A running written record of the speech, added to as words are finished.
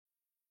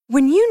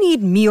When you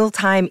need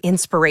mealtime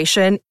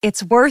inspiration,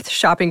 it's worth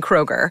shopping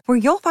Kroger, where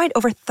you'll find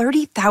over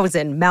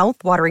 30,000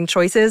 mouth-watering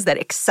choices that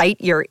excite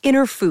your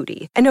inner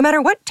foodie. And no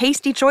matter what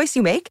tasty choice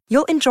you make,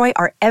 you'll enjoy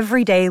our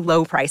everyday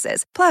low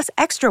prices, plus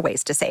extra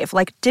ways to save,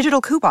 like digital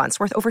coupons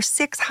worth over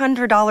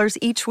 $600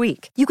 each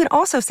week. You can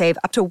also save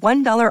up to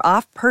 $1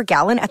 off per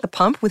gallon at the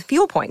pump with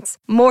fuel points.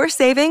 More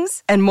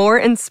savings and more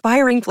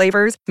inspiring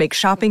flavors make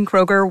shopping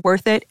Kroger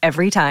worth it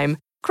every time.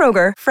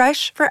 Kroger,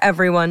 fresh for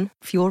everyone.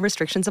 Fuel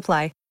restrictions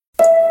apply.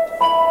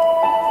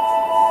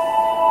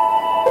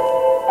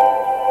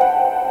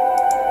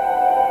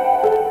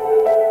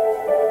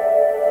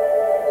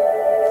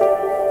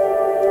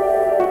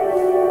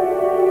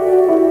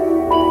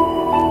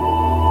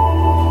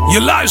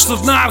 Je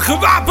luistert naar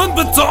Gewapend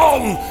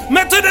Beton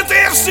met in het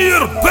eerste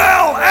uur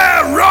Bel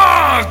Air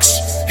Rocks.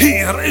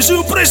 Hier is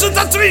uw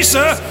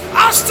presentatrice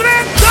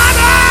Astrid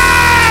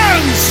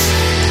Dannens.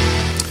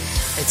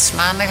 Het is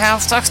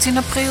maandagavond 18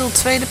 april,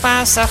 tweede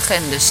paasdag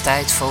en dus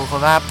tijd voor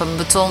Gewapend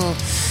Beton.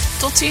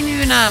 Tot 10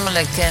 uur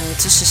namelijk en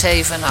tussen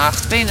 7 en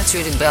 8 ben je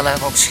natuurlijk Bel Air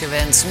Rocks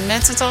gewend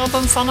met het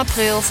album van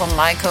april van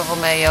Michael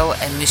Romeo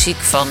en muziek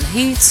van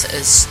Heat,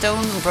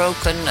 Stone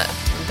Broken,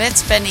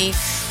 Bad Penny,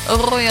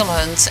 Royal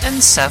Hunt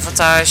en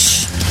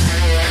Savatage.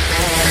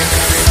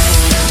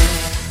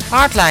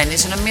 Hardline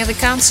is een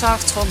Amerikaanse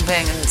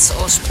hardrockband,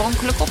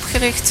 oorspronkelijk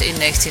opgericht in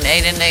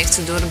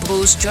 1991 door de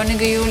broers Johnny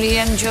Gaiuli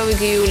en Joey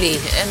Gaiuli.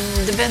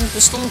 En de band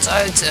bestond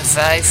uit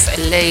 5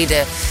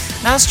 leden.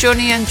 Naast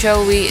Johnny en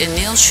Joey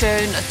Neil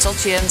Schoen,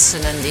 Todd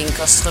Jensen en Dean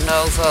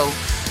Castronovo.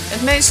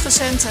 Het meest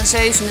recente en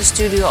 7e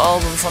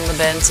studioalbum van de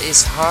band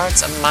is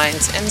Heart,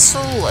 Mind and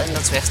Soul en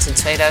dat werd in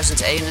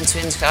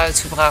 2021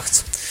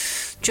 uitgebracht.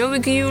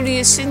 Joey Gaiuli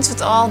is sinds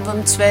het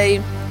album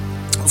 2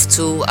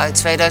 uit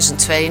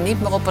 2002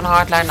 niet meer op een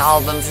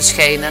Hardline-album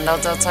verschenen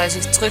en dat hij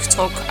zich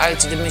terugtrok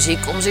uit de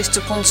muziek om zich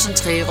te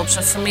concentreren op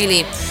zijn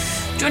familie.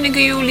 Johnny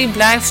Gaiuli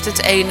blijft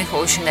het enige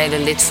originele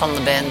lid van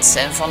de band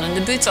en van hun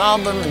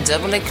debuutalbum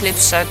Double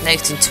Eclipse uit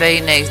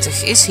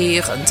 1992 is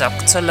hier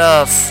Dr.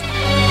 Love.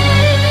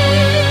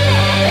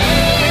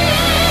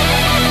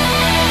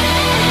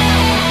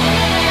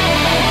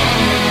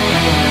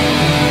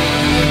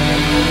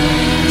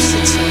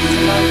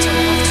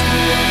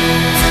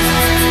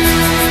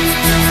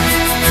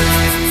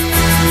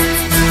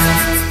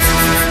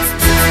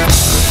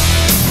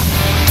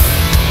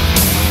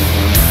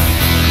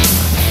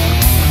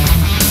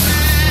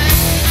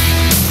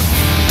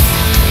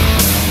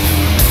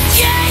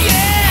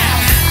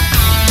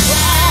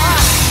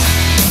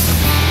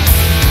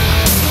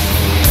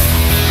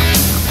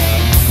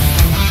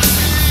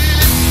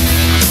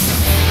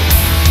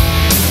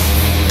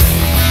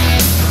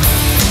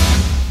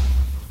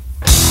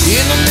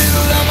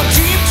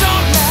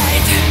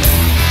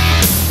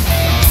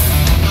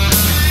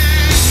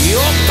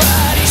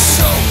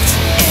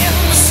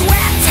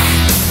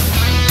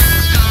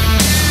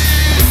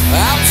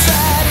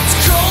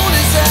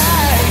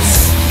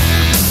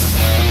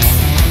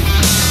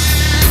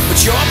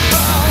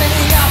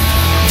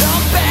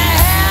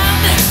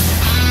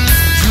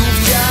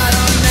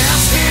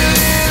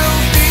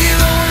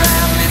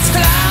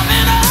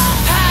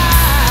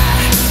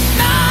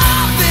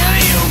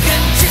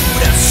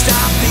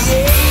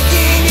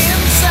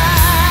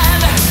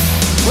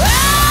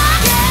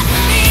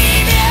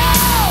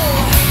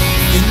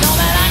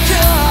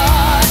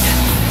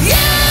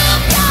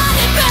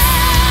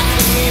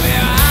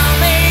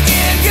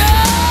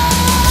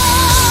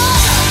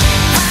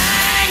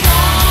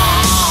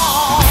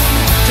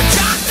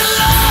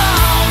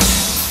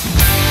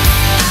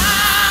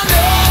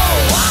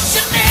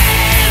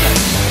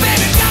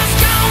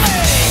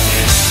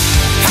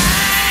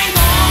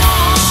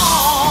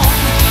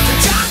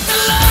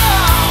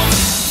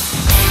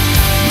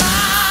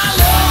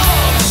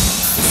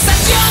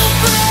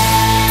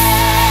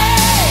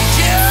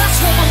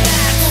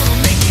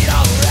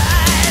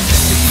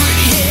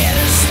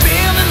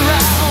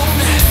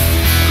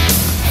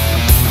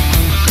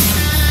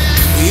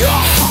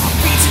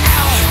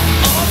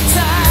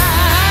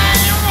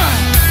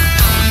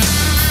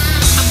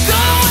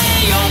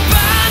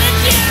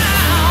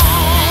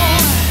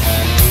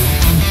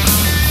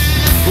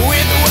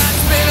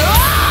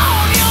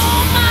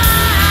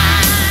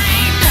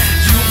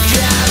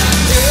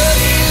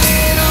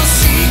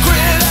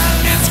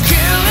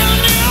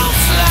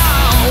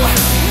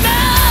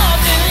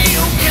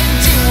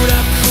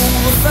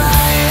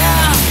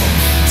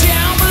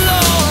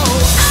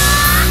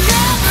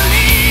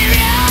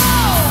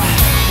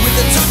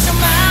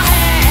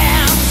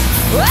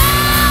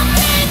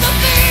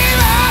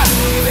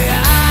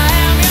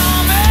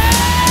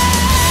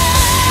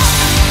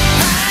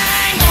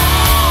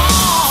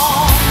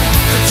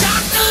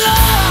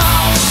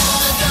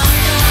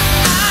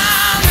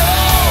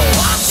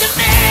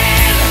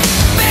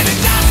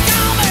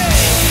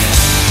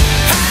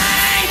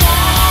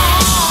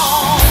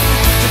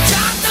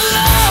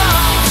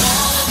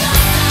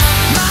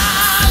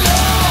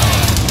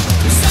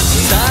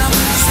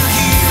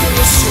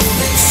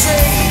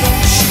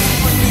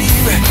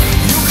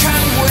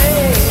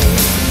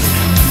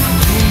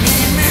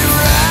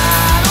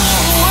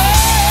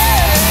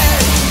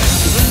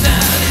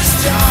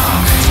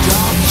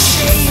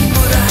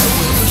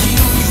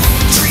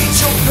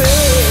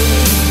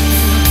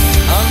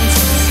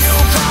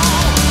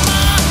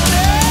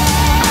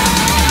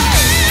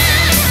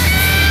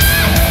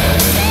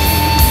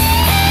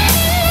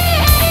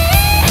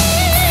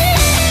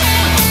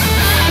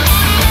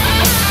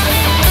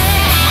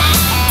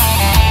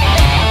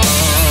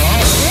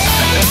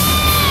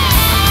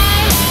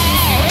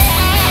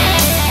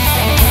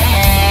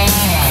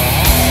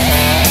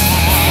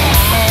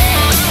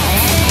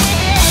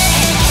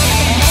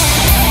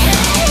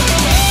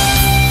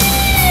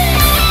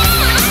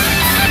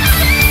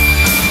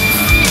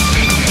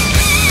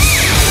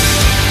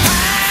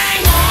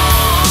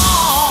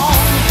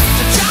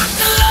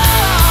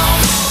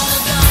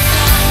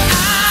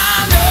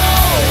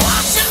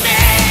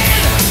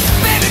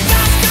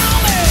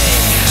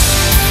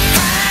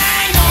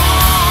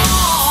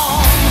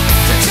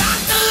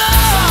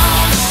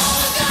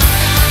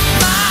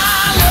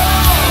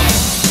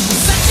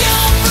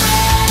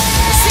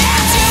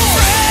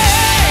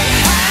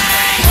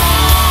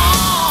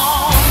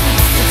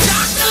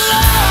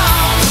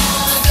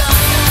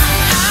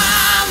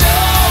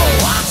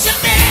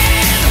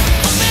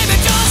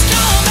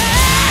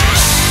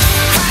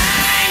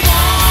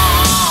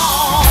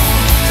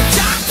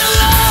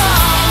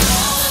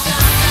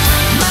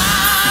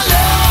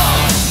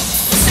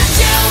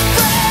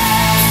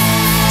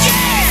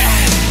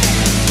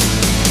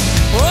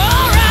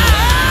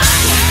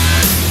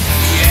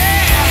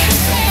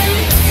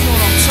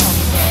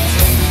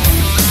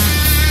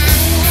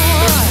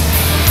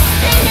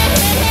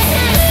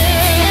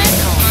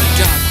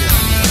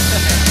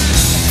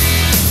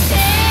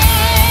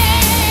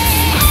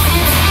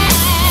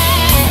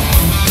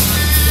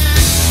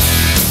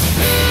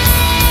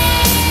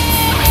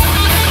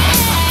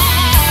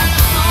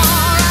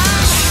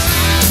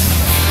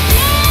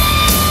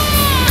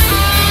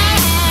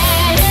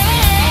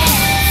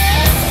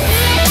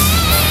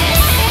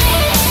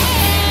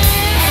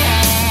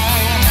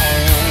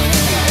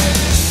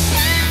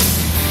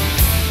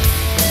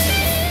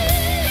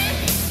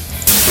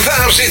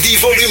 Zet die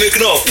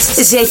volumeknop.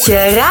 Zet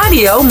je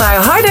radio maar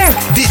harder.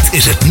 Dit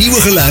is het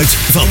nieuwe geluid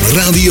van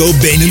Radio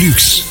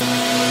Benelux.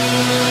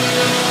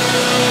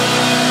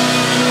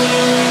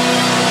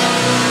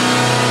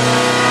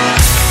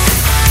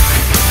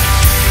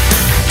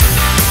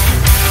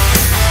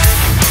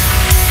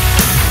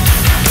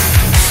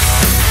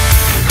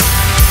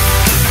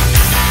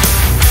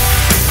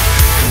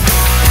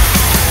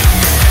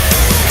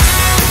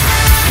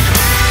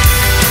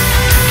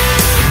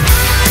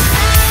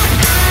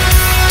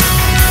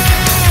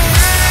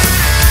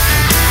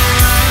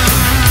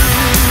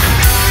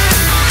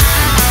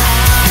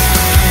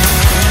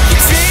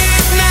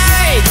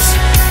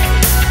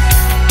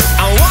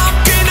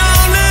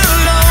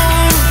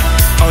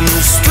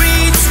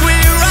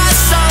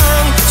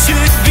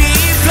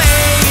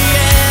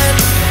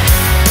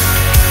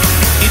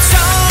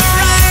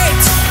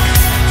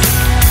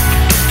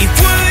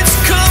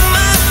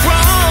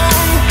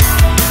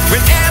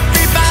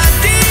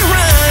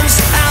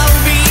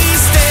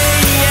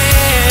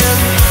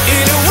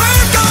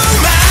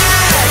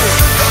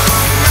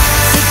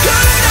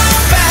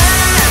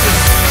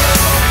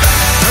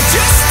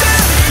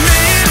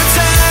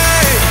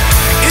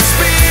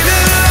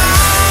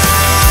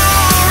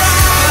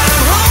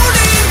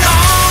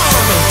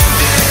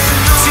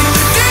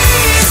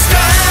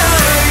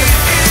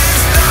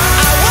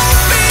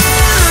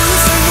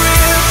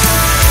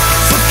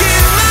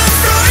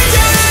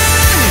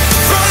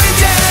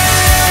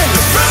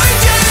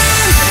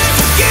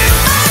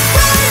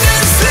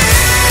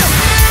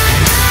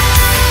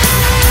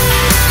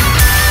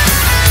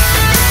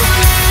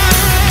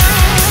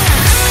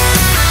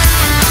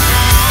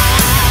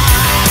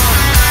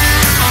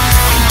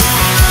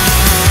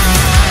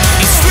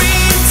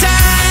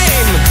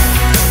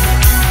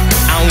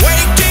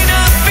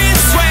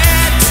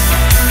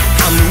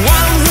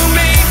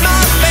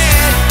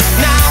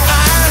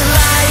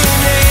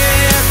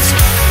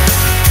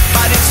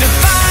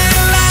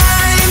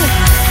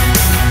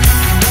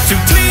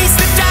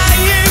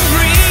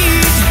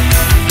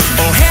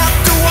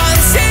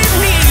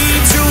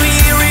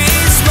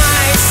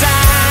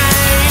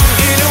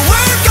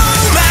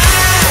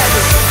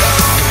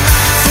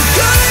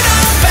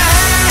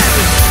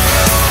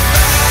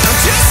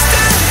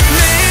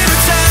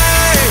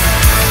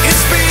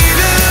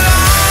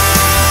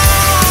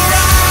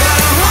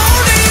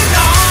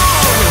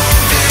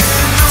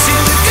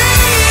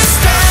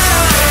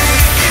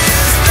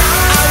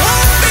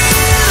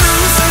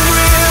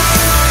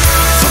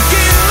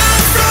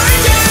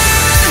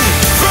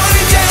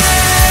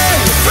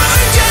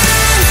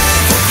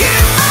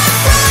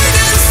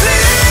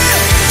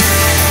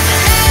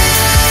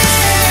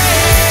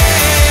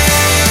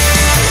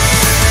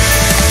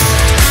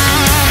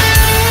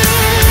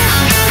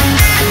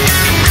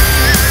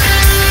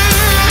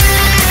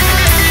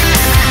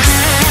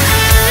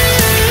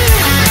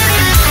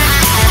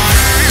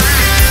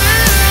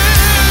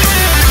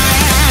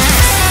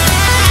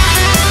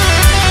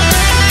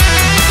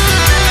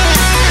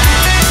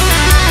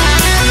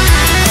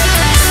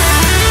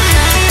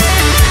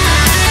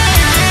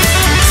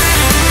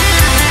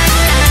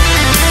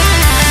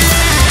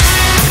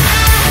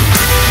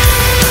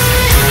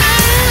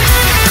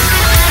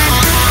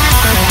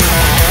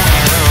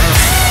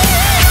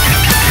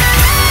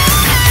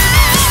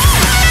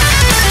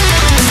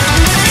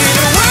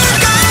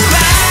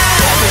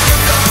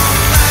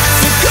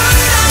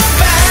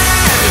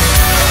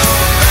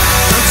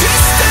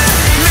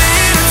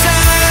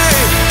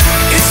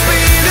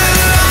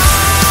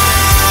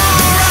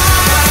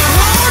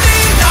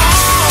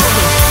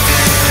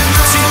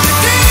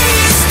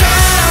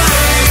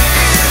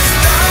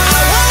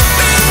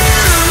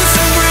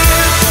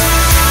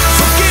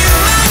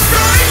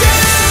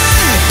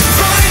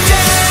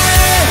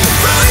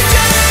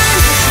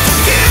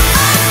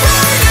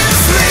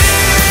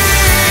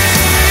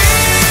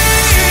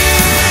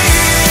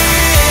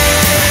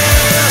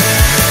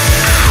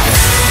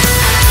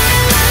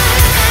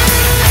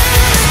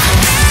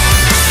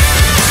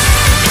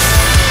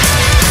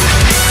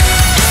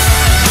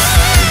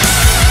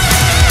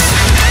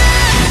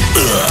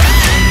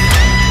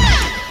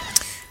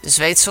 De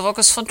Zweedse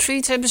rockers van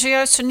Treat hebben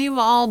zojuist een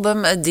nieuwe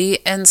album, The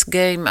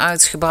Endgame,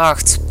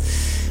 uitgebracht.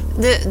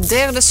 De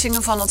derde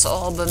single van het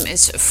album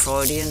is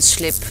Freudian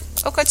Slip.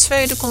 Ook uit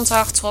Zweden komt de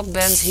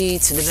hardrockband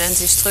Heat. De band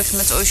is terug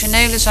met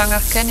originele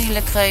zanger Kenny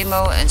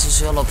Lecremo en ze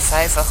zullen op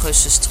 5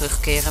 augustus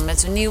terugkeren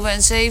met een nieuwe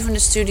en 7e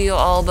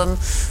studioalbum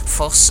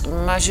Force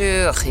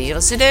Majeure. Hier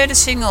is de derde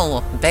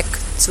single, Back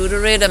to the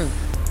Rhythm.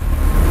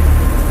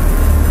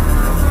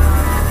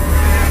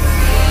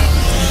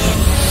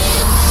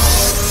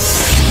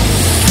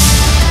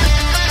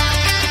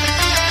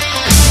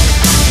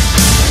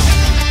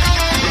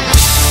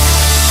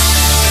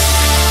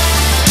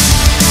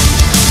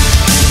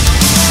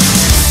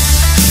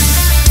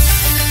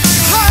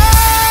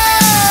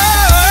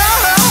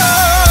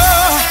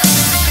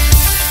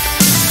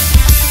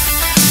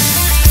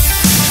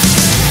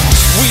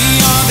 We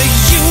are the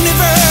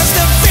universe,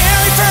 the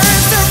very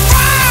first to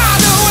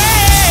run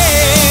away.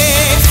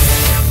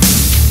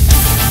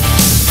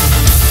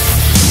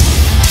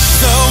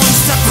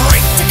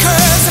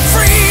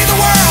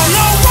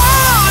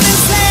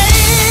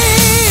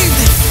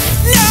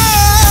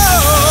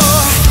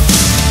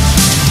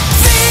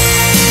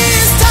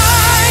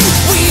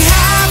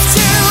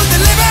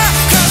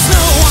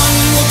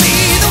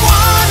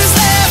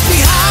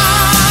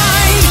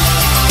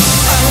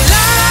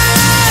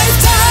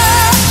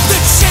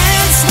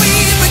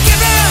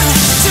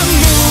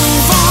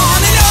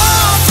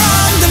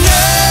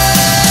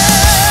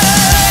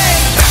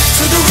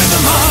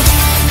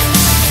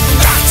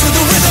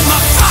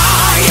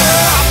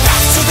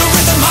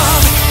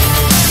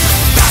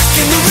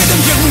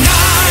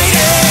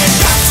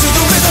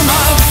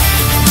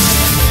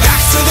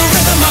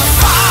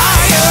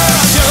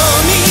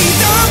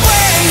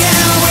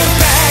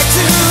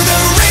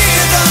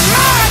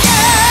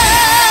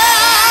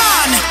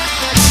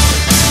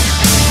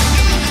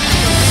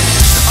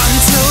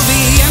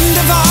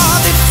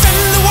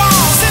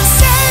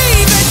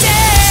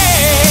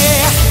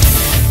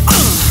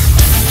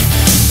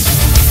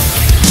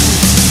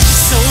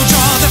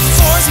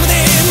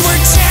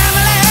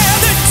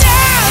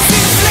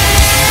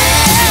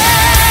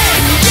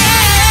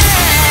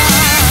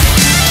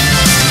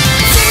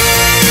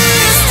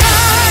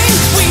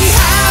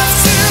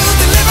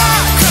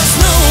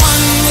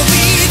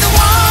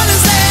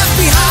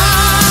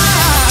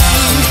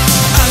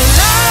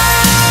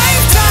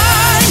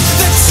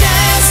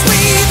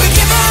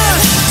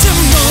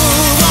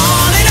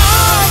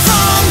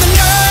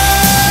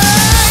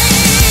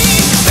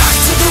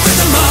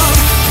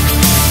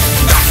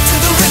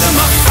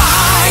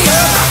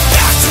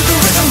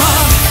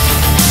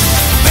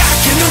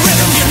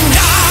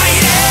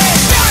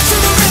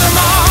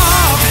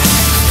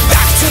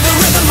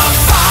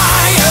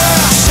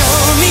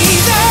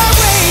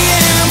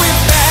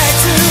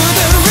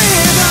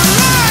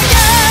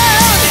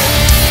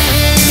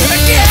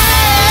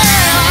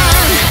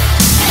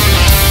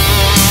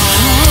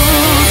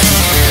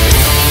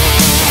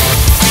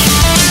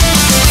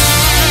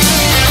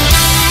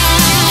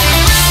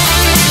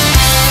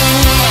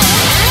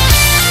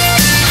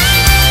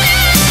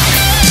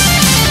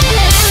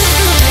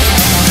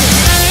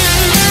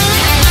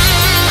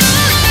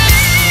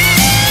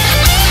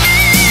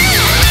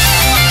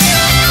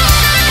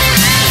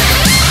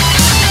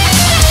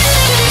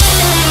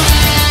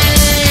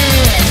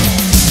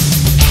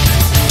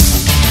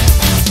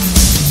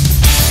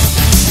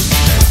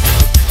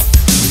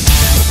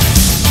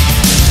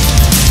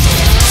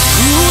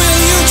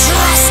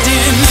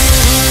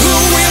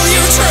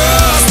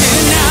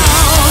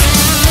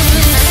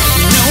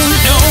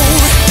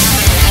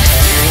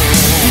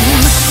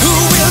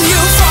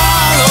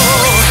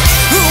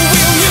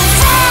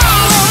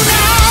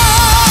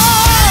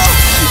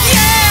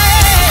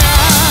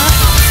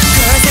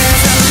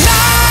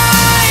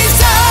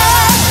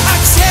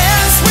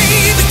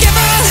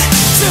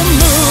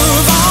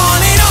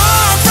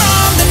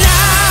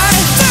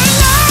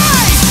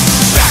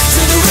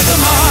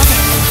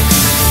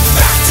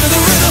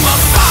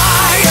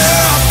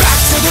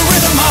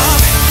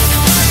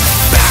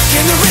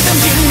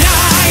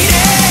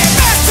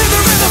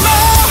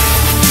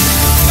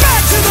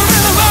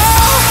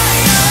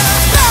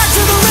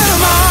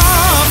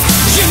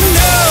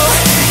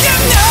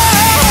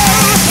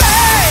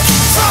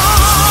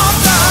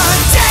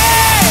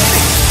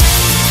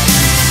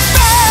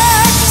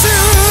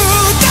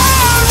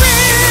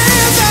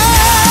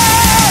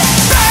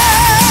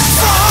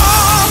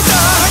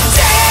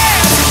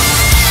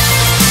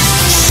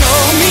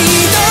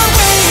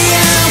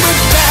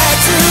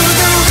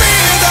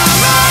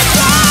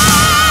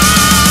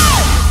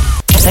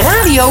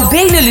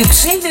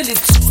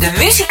 De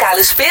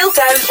muzikale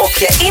speeltuin op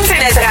je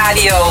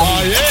internetradio. Oh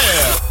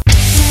yeah!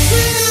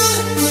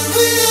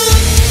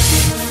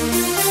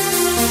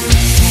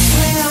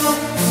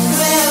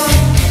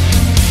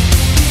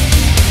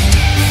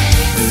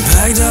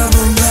 Packed up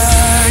her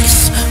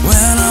bags,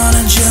 went on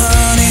a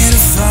journey to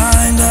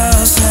find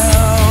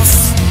herself.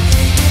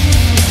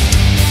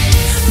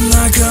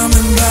 Not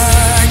coming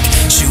back,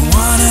 she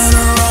wanted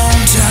her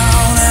own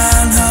town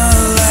and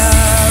her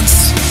lads.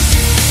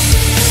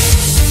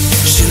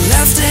 She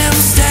left him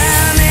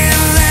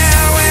standing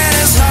there with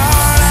his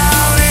heart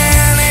out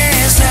in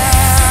his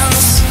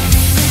hands.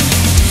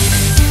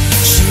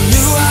 She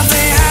knew what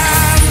they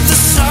had, the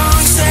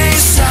song say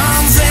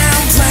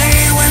something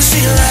played when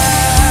she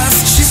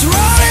left. She's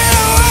running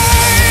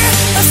away,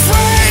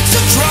 afraid to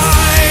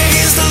try.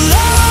 Is the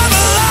love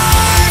of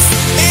life,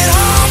 it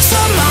haunts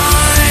her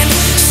mind.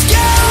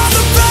 Scared of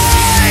the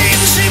pain,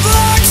 she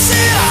blocks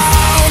it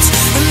out.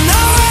 And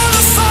now when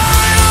the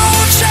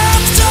final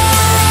chapter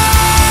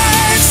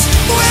writes,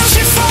 will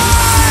she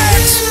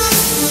fight?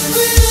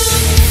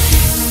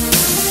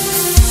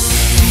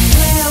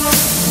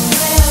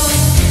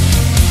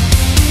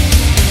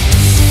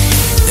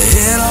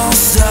 It all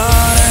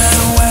started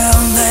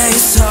when they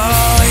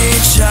saw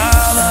each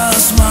other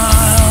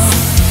smile.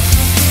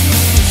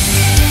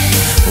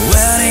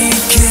 When he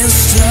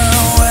kissed her,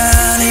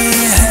 when he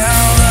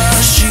held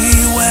her,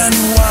 she went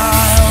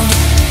wild.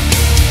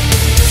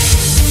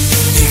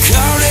 He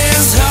carved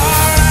his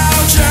heart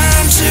out,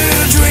 turned to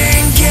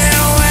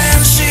drinking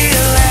when she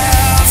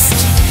left.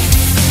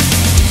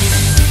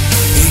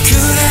 He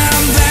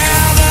couldn't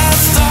bear the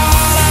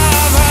thought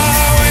of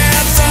her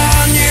with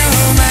a new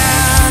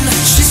man.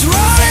 She's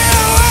running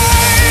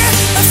away,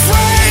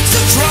 afraid to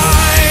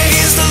try.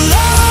 Is the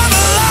love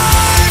of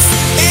life,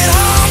 it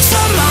haunts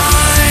her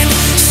mind.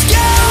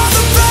 Scared of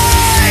the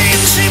pain,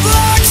 she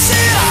blocks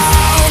it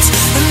out.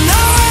 And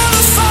now when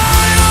the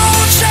final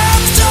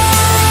chapter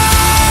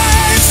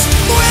writes,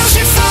 will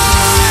she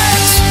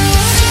fight?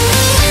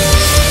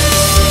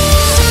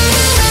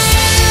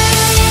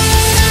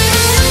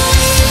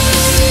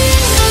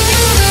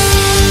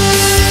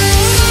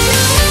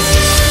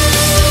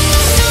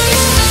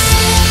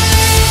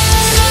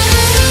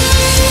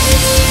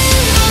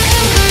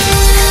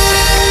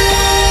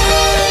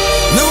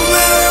 No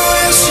matter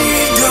where she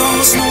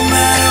goes, no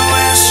matter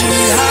where she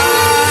hides,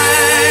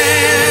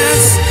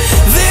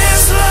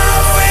 this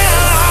love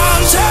will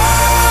haunt her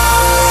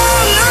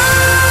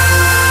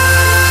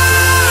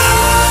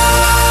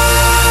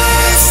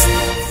life.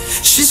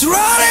 She's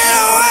running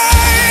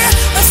away,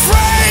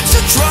 afraid to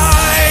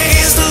try.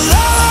 Is the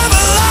love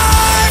of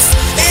life,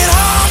 it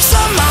haunts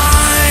her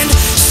mind.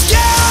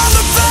 Scared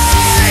of the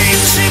pain,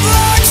 she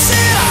blocks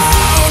it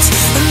out.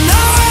 And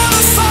now when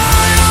the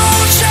final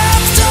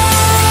chapter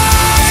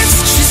writes,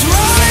 she's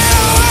running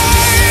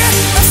away,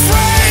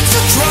 afraid to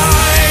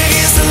try.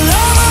 Is the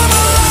love of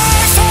her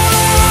life, all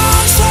it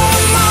haunts her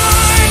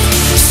mind.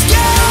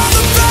 Scared of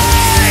the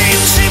pain,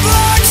 she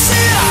blocks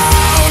it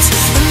out.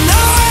 And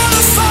now when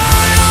the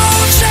final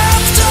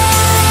chapter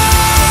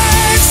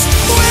writes,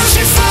 will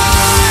she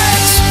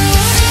fight?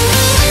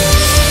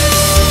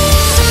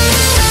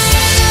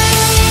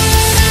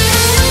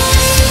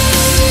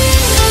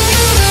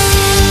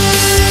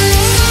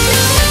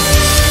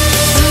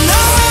 And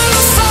now when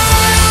the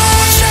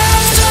final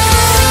chapter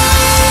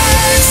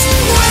writes,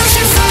 will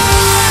she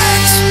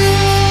fight?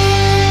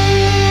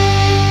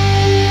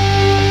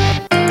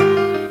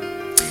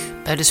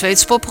 Bij de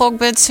Zweedse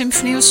poprockband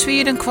Symphony of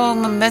Sweden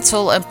kwamen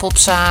metal en pop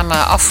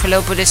samen.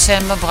 Afgelopen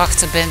december bracht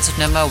de band het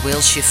nummer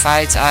Will She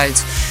Fight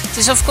uit. Het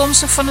is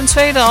afkomstig van hun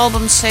tweede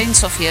album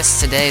Saints of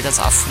Yesterday dat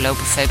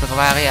afgelopen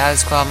februari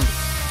uitkwam.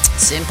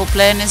 Simple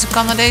Plan is een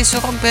Canadese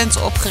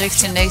rockband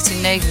opgericht in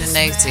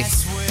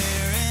 1999.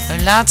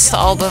 Hun laatste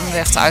album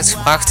werd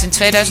uitgebracht in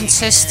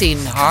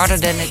 2016. Harder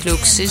Than It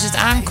Looks is het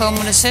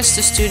aankomende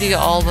 6e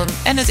studioalbum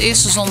en het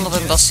eerste zonder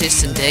hun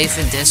bassist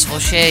David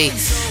Desrochers.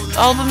 Het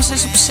album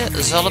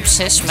zal op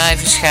 6 mei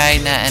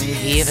verschijnen en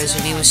hier is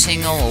een nieuwe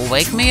single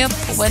Wake Me Up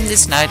When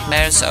This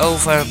Nightmare Is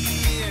Over.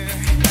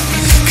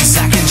 'Cause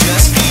I can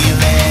just feel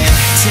it.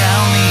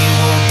 Tell me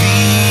we'll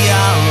be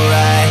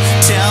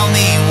alright. Tell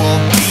me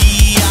we'll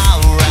be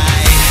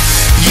alright.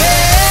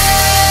 Yeah.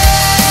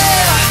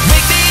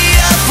 Wake me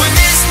up when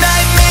this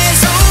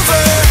nightmare's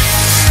over.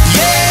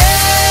 Yeah.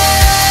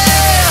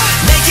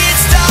 Make it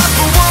stop,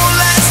 but won't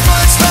last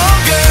much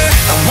longer.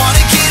 I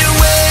wanna get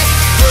away,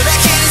 but I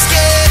can't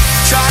escape.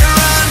 Try to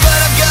run, but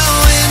I'm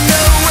going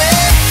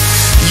nowhere.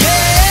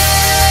 Yeah.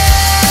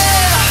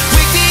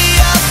 Wake me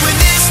up when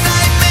this night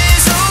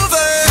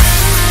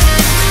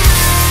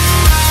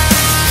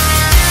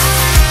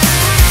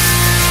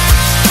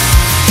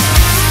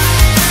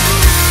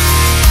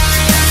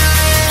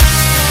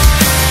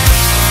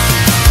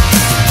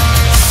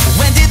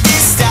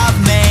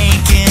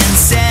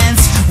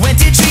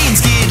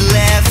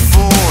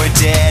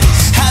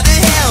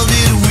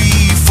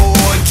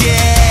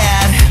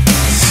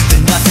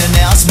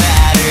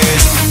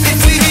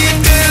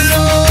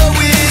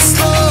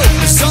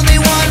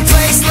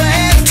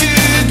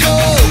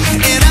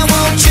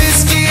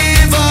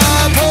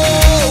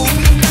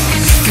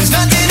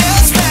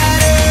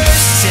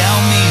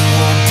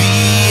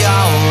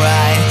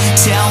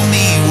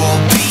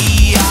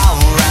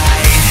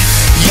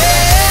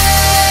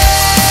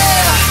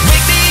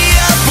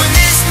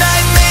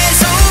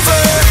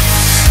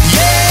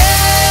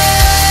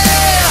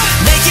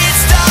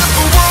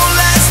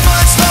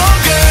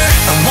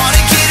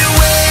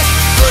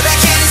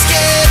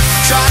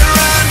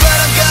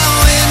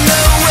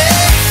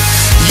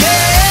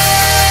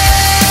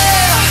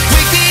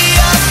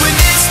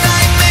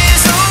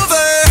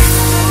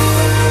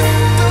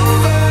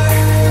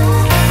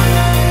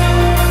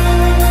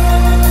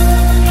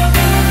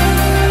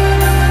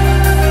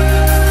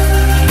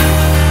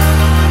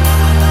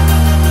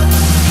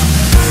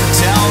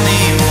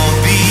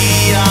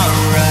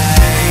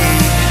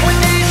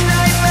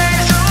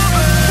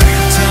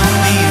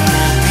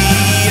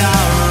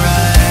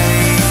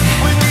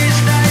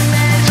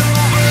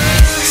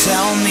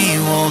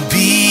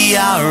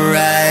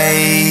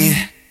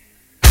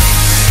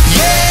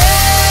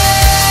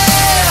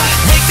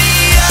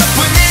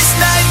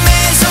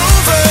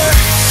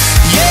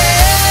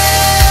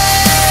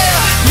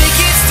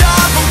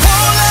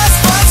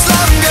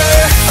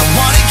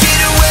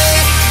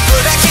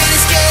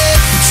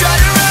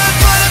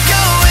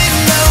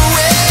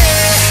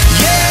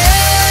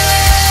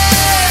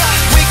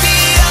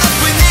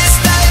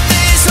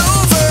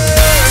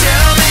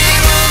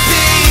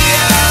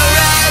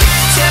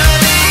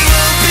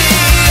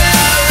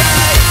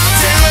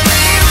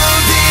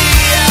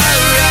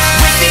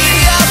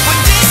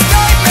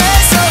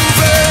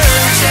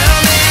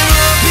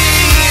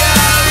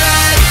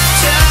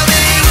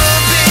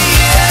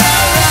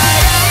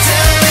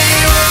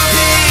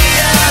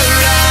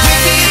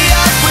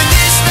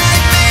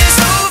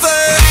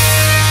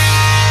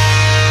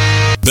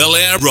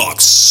Air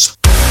Rocks.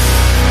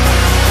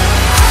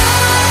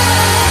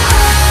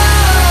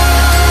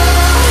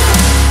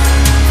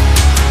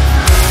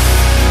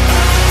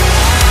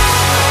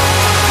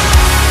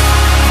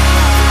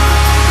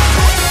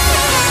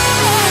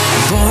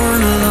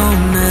 Born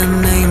alone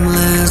and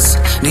nameless,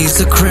 neath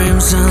the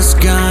crimson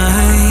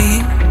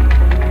sky,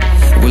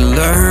 we'll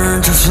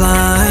learn to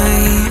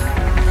fly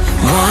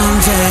one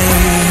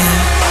day.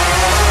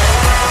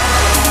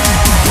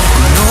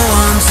 No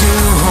one to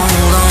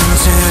hold on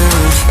to,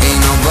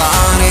 ain't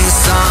nobody's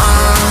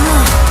son,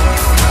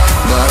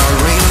 but I'll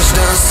reach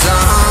the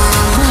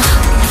sun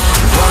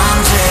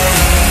one day.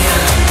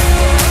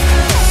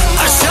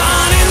 I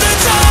shine in the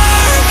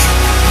dark,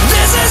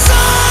 this is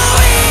all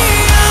we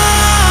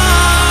are.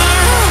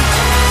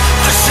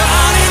 I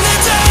shine in the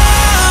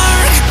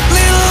dark,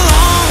 little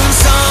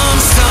lonesome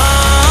stars.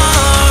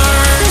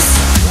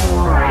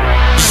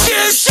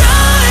 You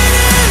shine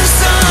in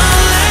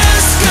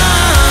sunless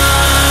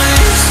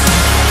skies.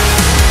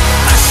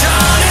 I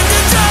shine in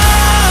the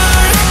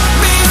dark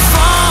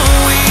before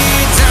we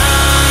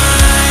die.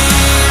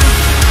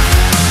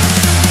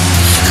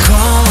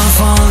 Call up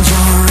all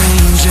your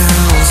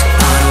angels,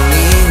 I don't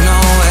need no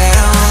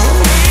help.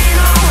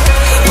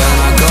 When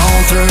I go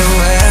through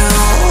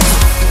hell,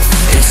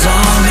 it's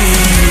on me.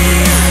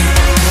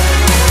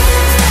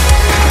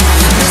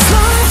 This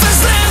life has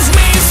left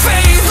me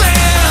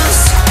faithless,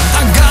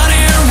 I got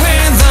here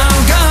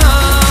without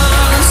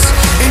guns,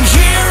 and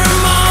here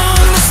among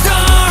the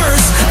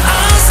stars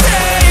I'll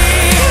stay.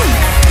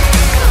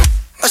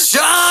 I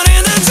shine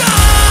in the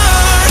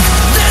dark,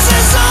 this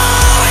is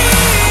all we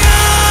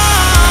are.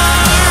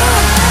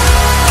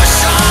 I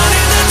shine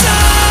in the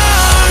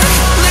dark,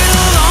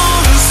 little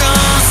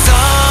lonesome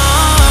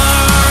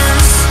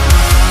stars.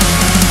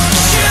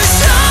 You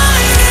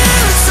shine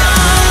in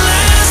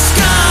sunless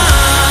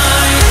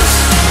skies.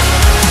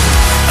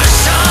 I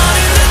shine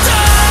in the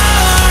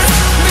dark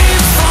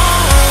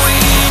before we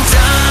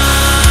die.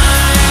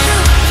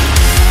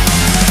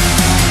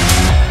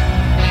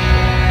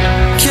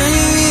 Can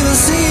you even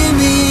see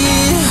me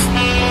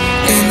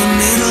in the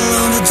middle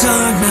of the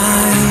dark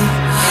night?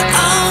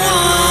 I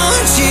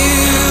want you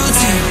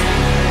to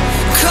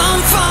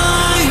come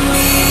find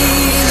me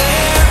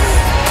there.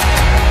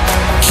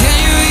 Can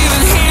you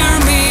even hear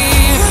me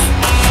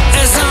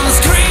as I'm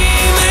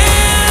screaming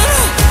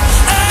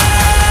out?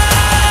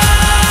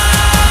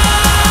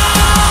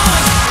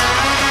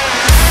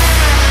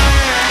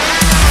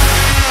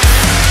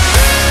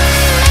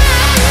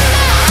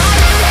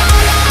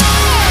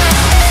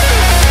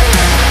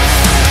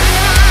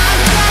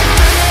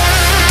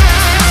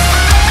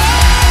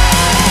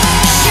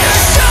 You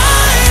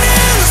shine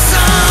in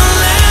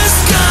sunless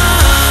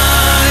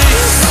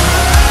skies.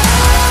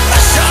 I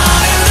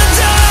shine in the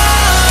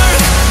dark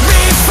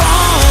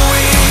before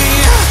we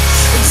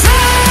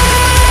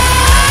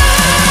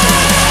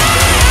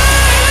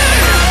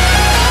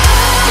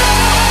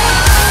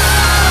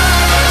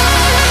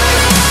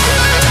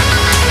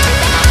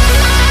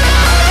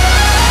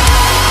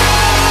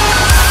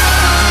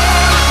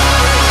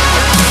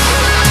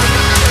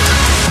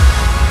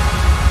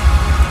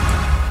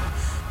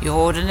Je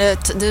hoorde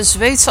net de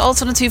Zweedse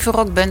alternatieve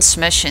rockband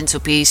Smash Into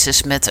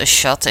Pieces met A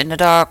Shot in the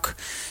Dark.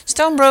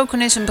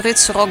 Stonebroken is een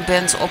Britse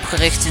rockband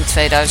opgericht in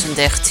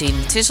 2013.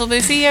 Het is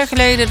alweer 4 jaar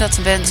geleden dat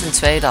de band een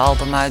tweede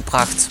album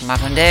uitbracht. Maar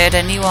hun derde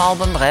en nieuwe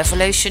album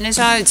Revelation is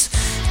uit.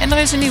 En er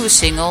is een nieuwe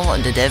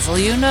single, The Devil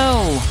You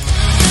Know.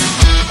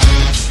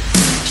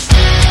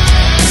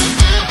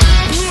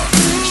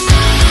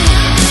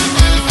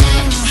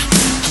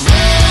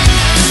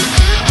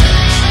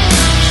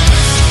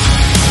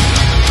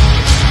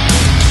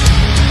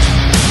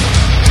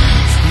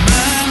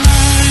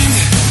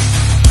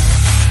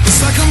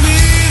 It's like I'm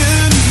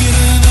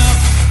beaten up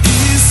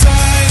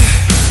inside.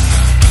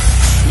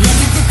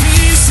 Looking for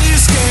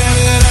pieces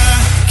scattered,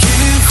 I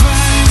can't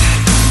find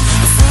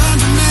a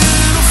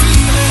fundamental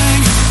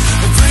feeling,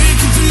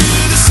 breaking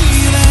through the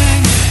ceiling.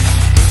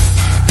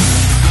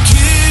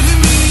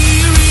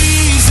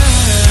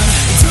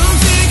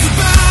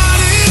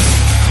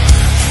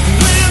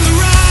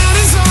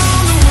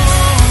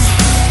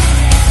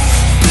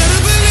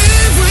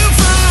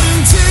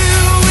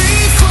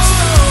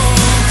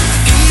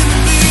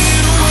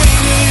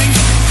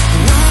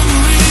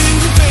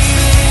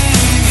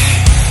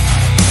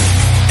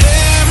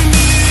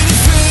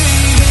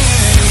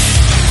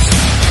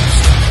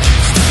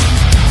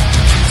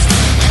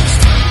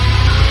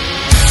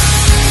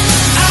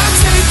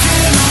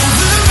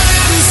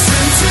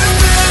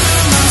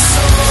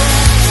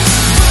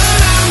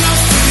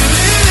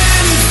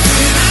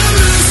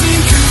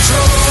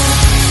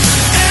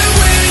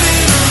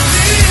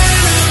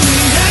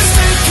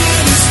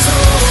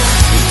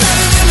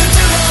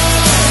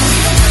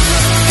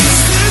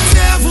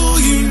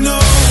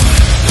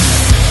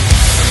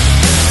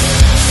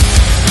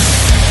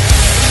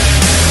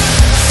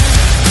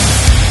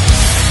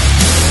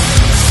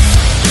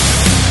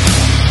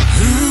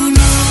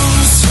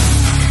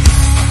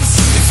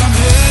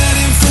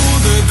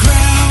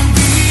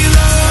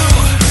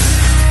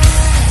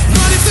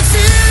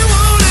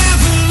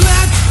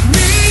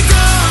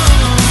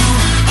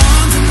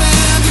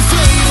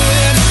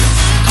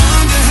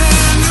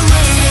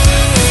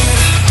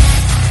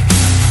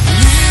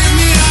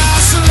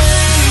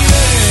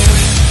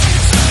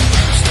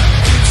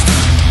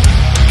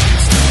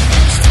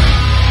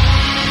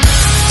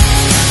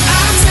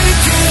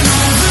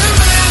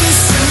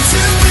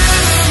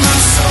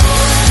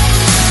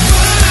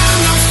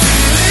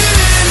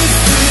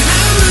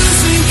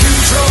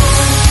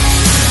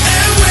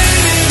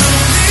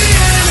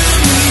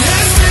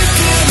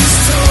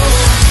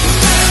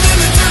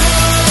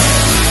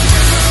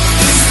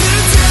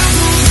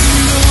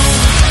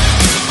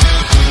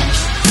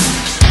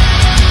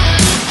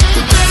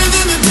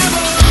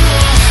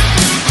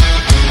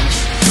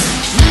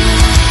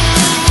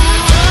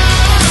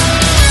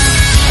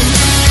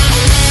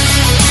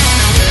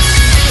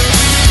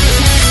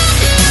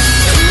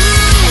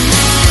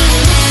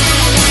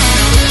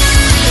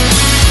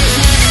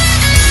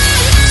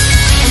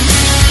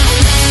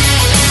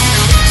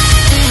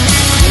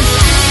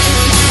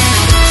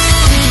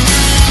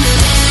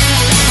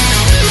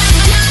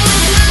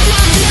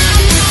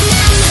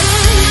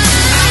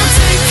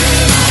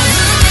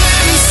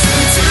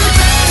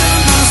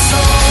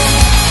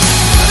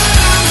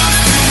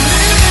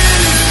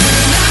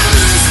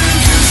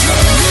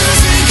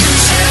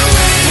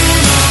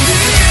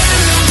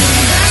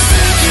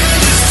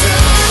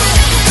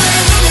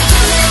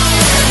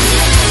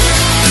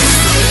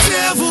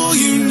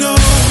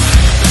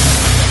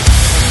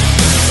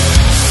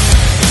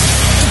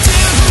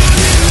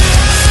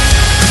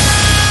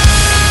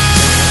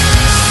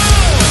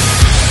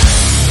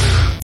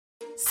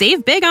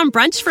 Save big on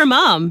brunch for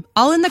mom,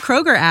 all in the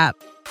Kroger app.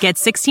 Get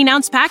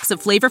 16-ounce packs of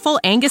flavorful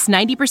Angus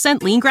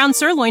 90% lean ground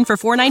sirloin for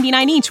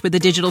 $4.99 each with a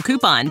digital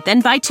coupon.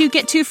 Then buy 2,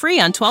 get 2 free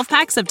on 12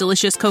 packs of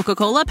delicious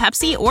Coca-Cola,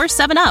 Pepsi, or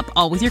 7-Up,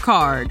 all with your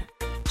card.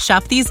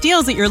 Shop these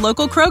deals at your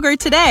local Kroger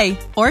today,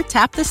 or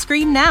tap the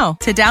screen now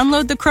to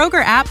download the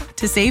Kroger app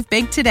to save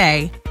big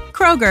today.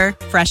 Kroger,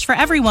 fresh for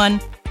everyone.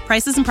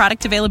 Prices and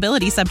product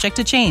availability subject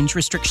to change.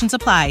 Restrictions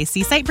apply.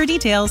 See site for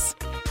details.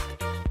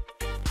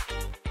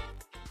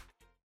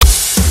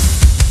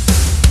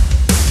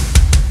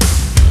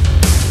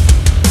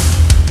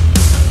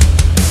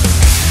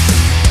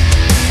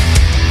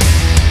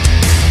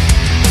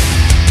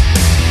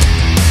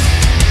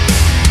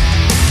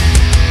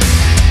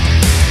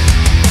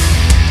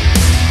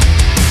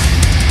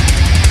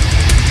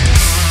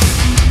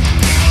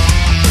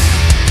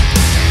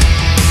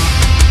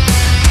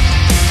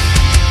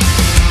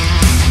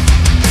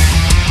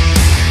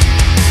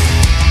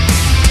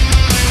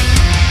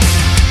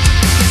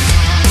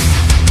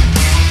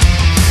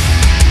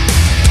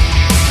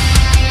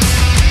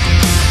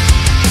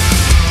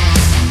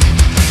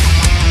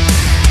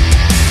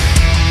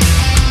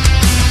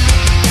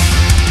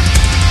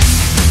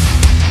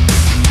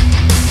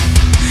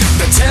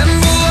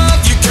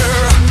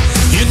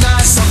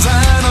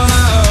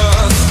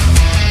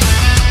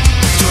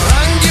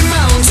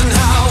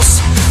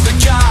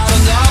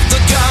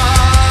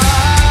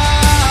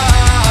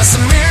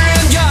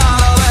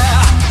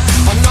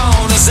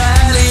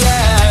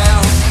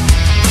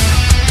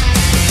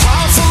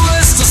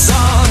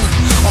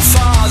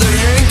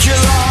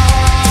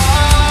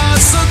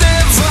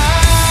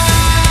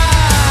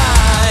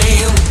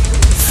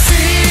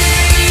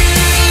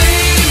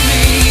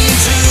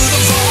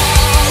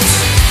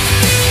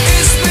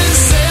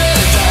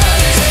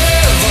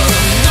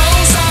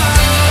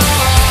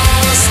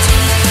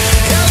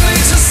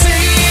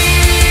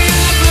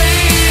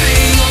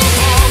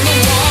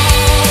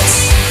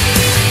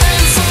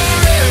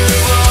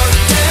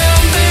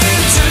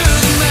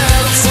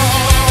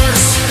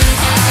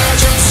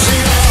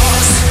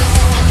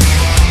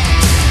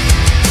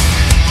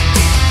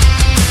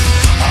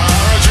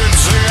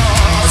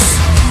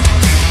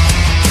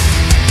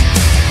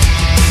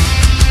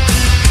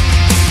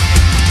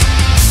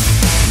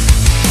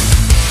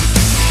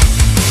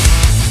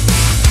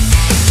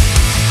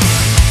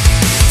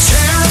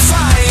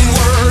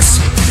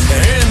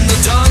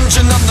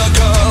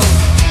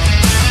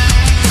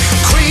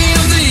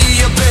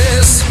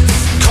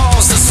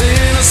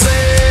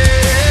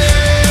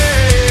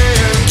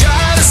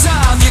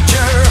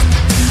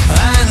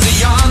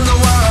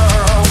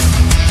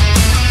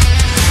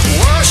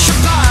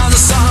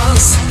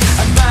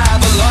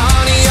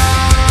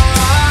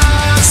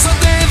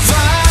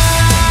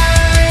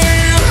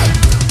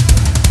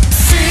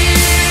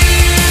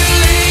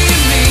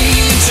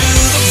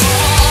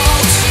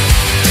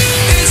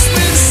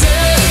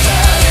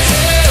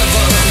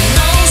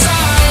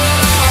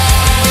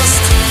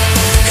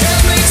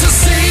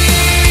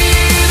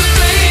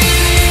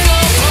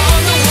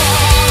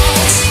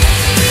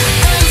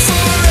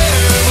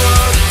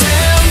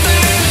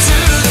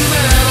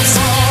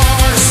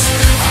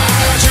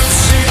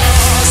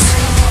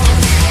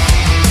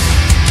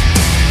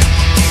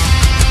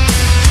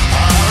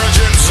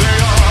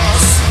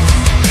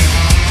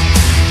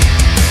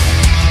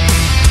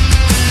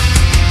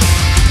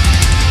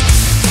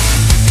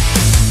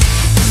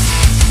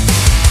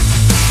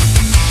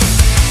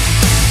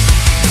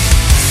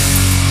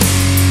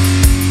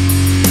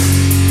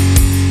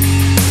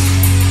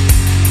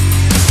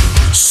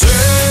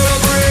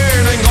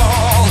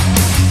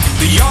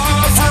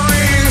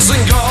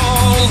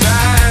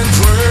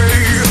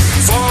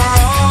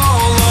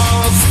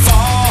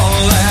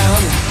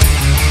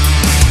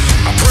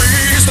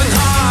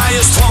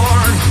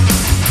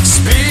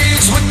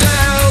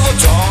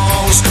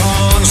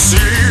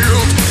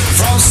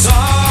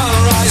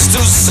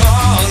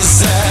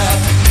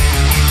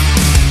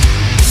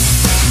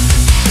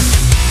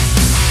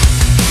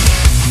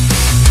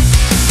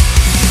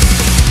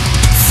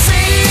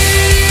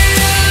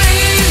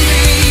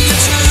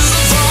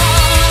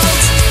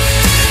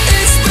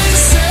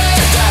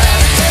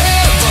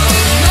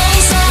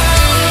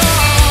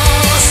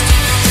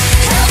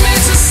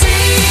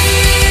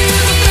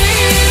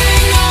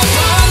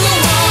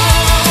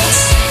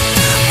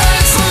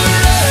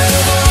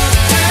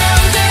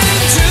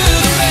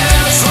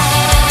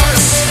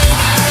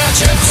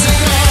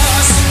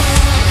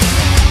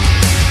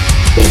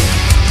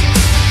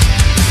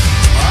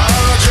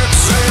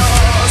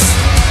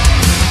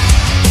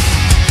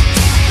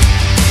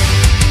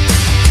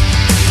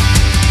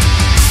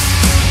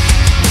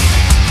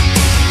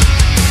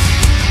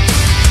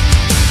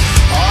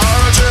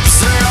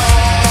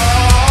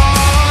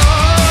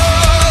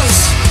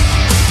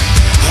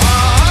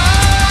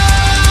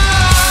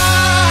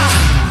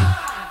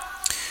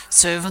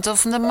 Servant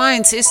of the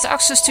Mind is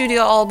het 8e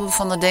studioalbum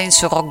van de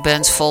Deense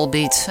rockband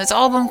Volbeat. Het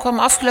album kwam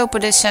afgelopen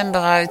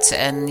december uit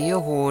en je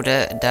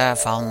hoorde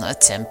daarvan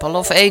Temple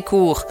of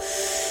Ekur.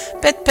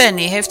 Pat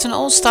Penny heeft een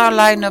all-star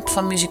line-up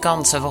van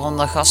muzikanten,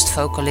 waaronder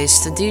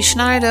gastvocalist Dee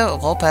Snider,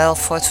 Rob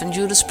Halford van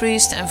Judas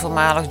Priest en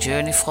voormalig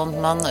Journey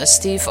frontman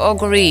Steve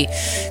Augury,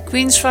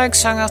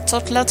 Queensryche-zanger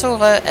Todd La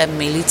Torre en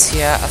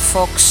Militia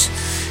Fox.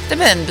 De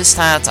band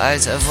bestaat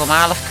uit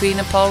voormalig Queen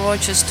en Paul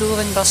Rodgers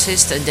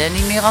touringbassist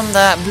Danny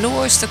Miranda, Blue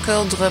Oyster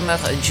Cult drummer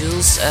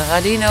Jules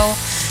Radino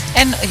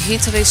en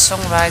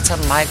gitarist-songwriter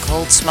Mike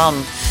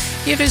Holtzman.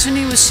 Hier is een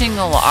nieuwe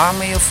single,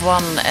 Army of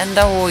One, en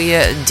daar hoor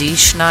je Dee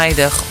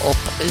Snider op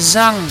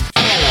zang.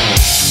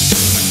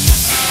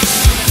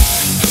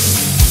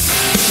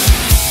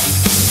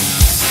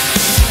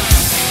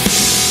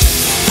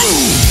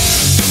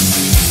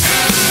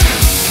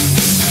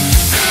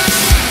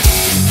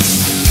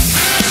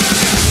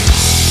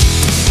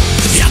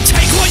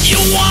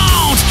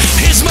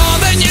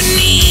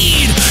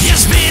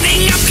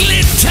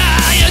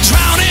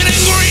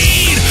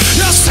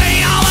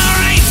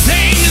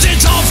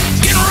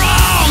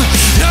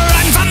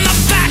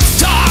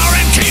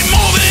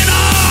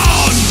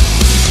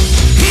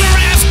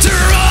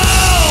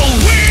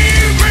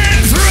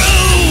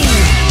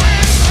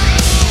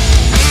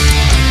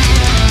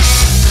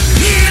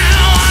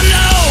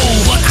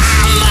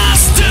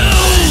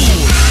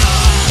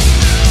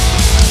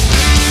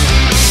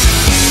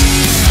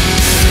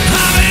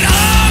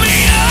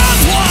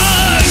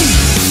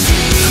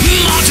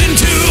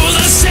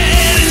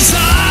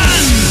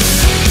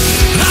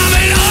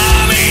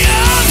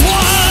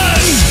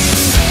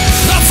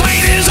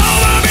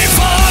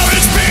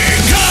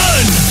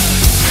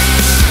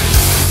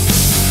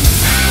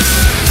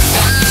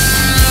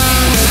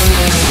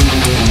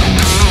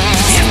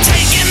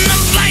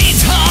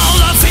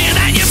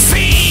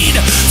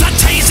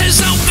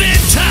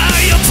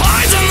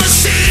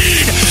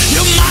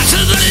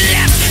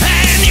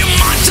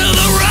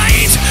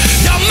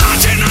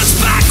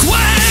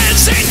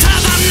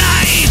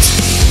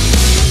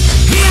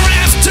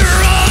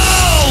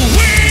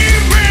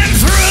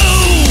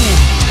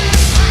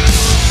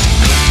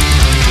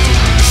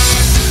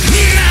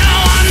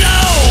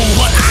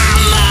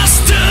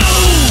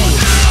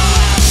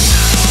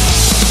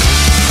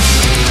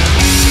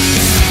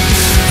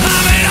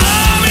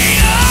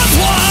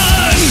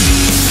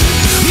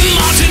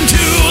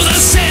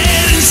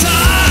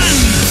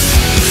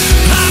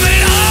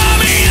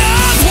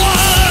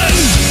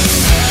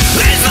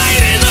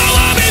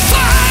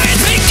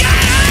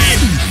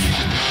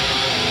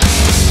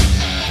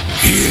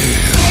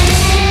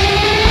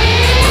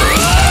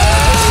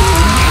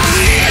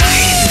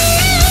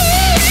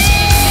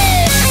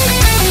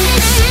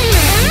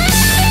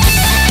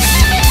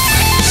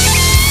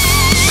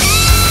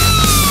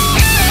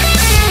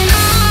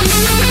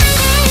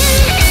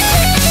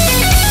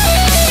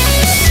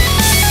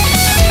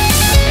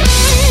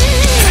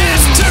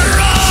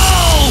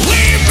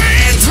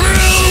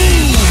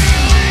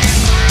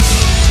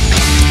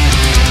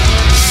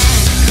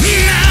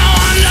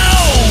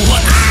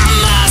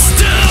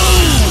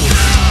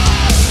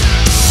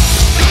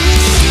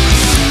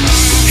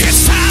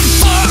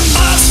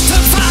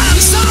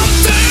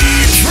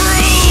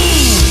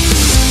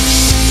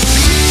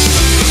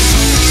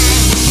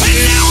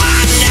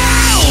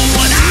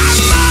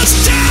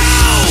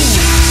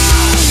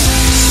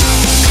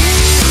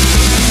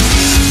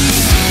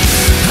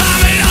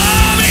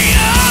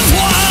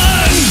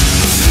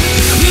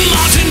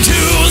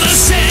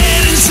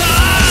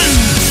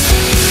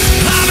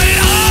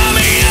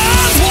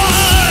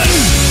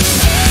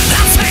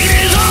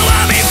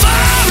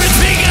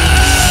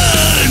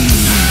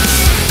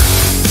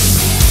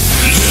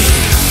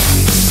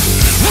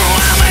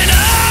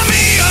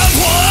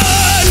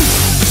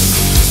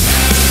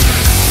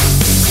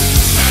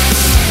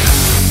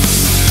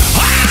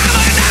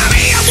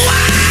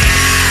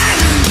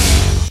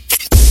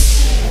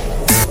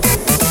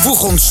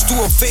 Volg ons toe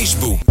op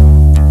Facebook.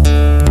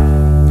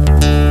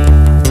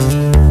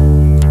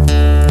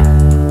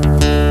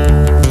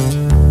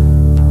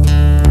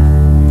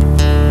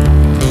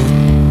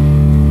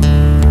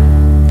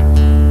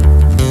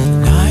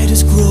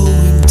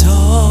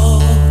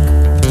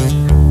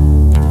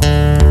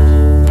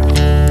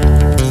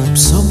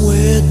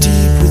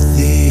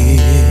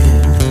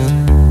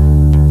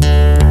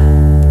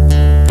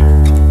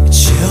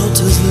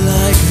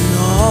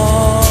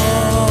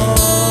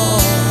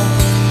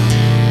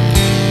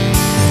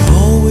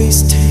 Always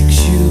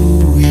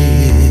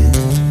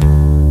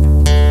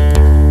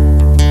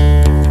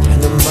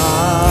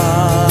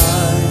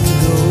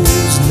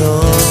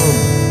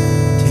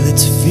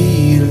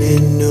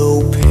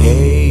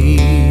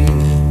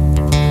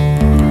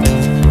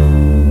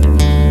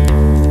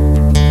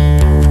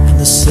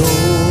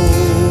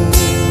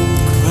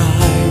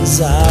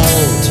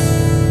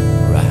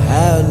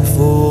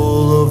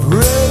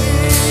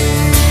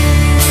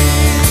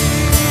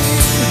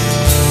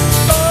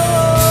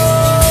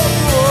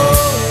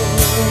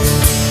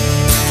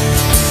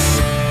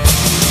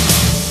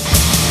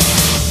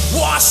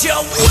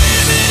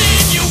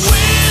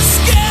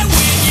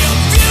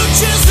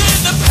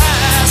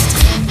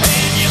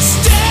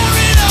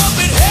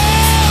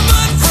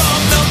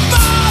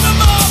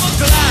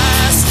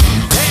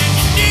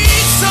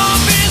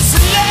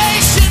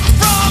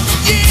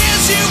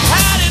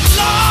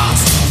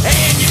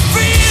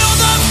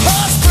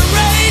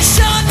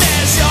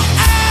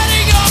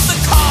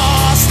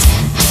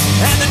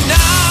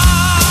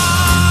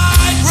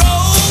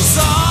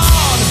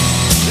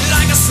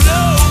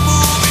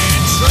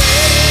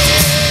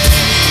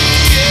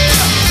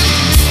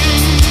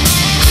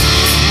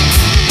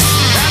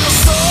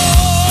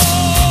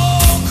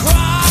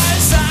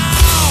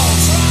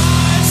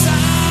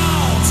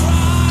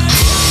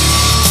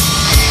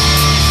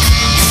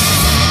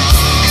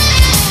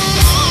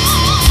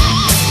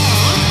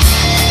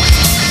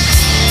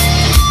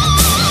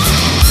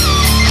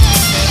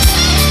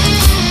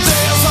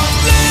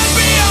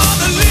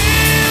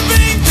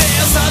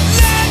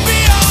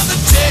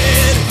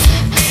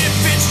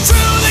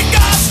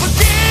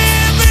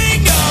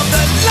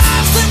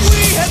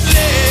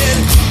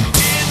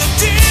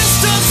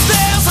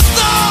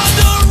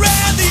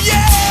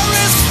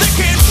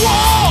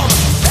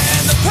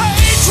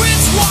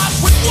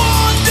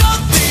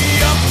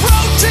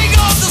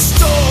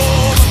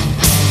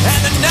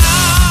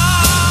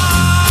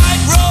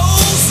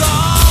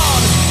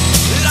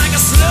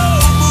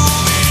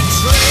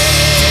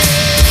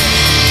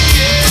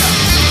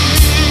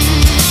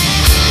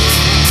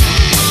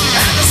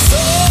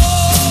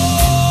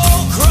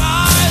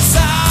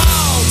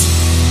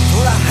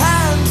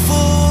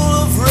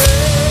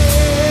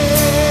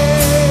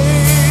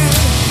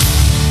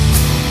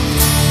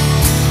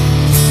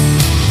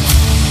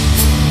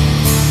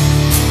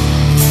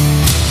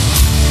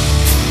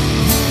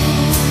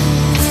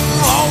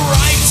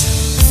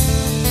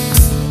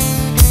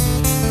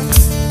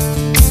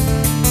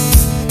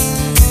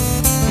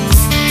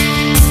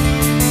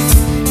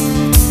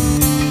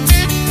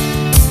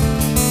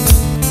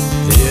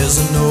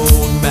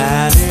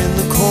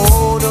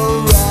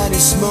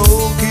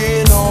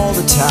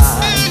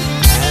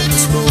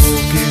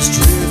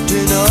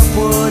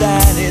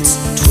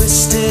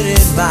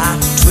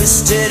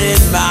twisted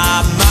in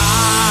my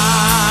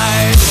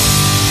mind.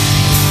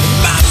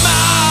 My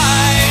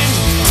mind.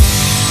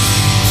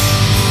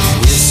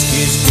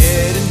 Whiskey's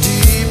getting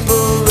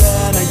deeper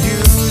and I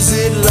use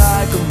it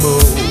like a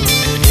mold.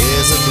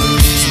 There's a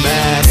blues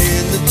man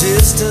in the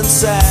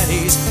distance and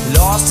he's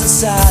lost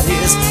inside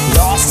his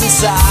note.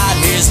 His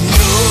note.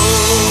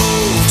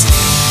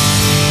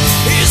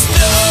 His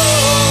note.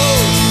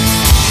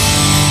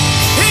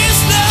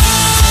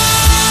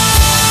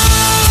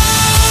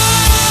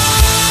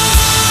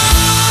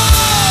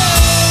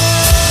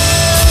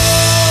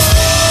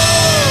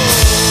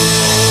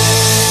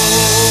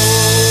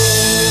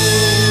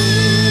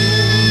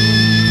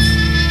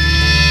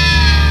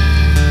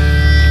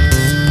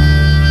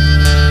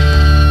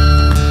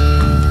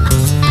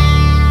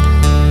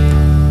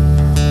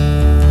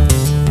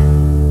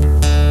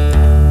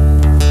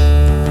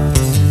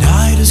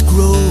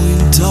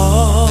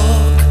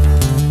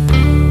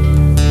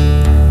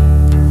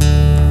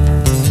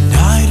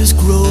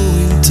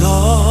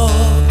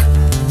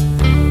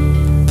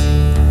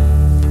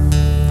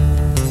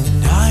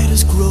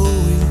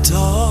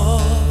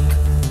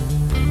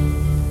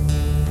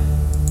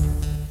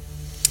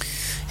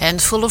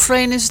 Full of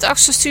Rain is het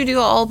 8e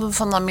studioalbum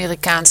van de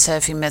Amerikaanse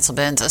heavy metal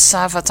band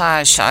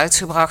Savatage,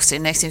 uitgebracht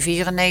in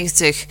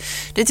 1994.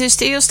 Dit is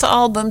het eerste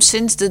album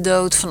sinds de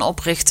dood van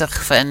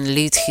oprichter en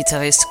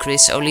leadgitarist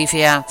Chris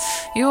Olivia.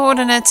 Je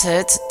hoorde net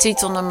het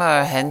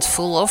titelnummer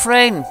Handful of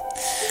Rain.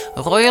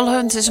 Royal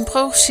Hunt is een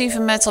progressieve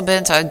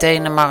metalband uit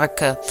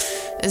Denemarken.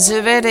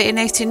 Ze werden in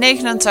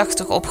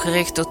 1989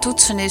 opgericht door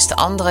toetsenist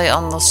André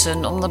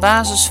Andersen om de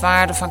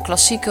basiswaarden van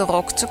klassieke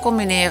rock te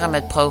combineren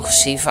met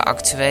progressieve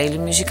actuele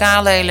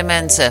muzikale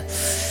elementen.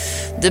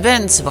 De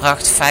band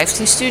bracht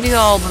 15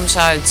 studioalbums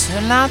uit.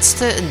 Hun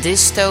laatste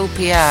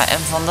Dystopia en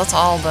van dat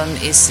album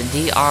is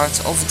The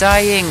Art of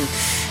Dying.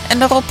 En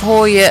daarop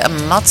hoor je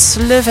Mats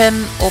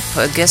Leven op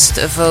guest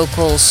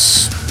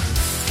vocals.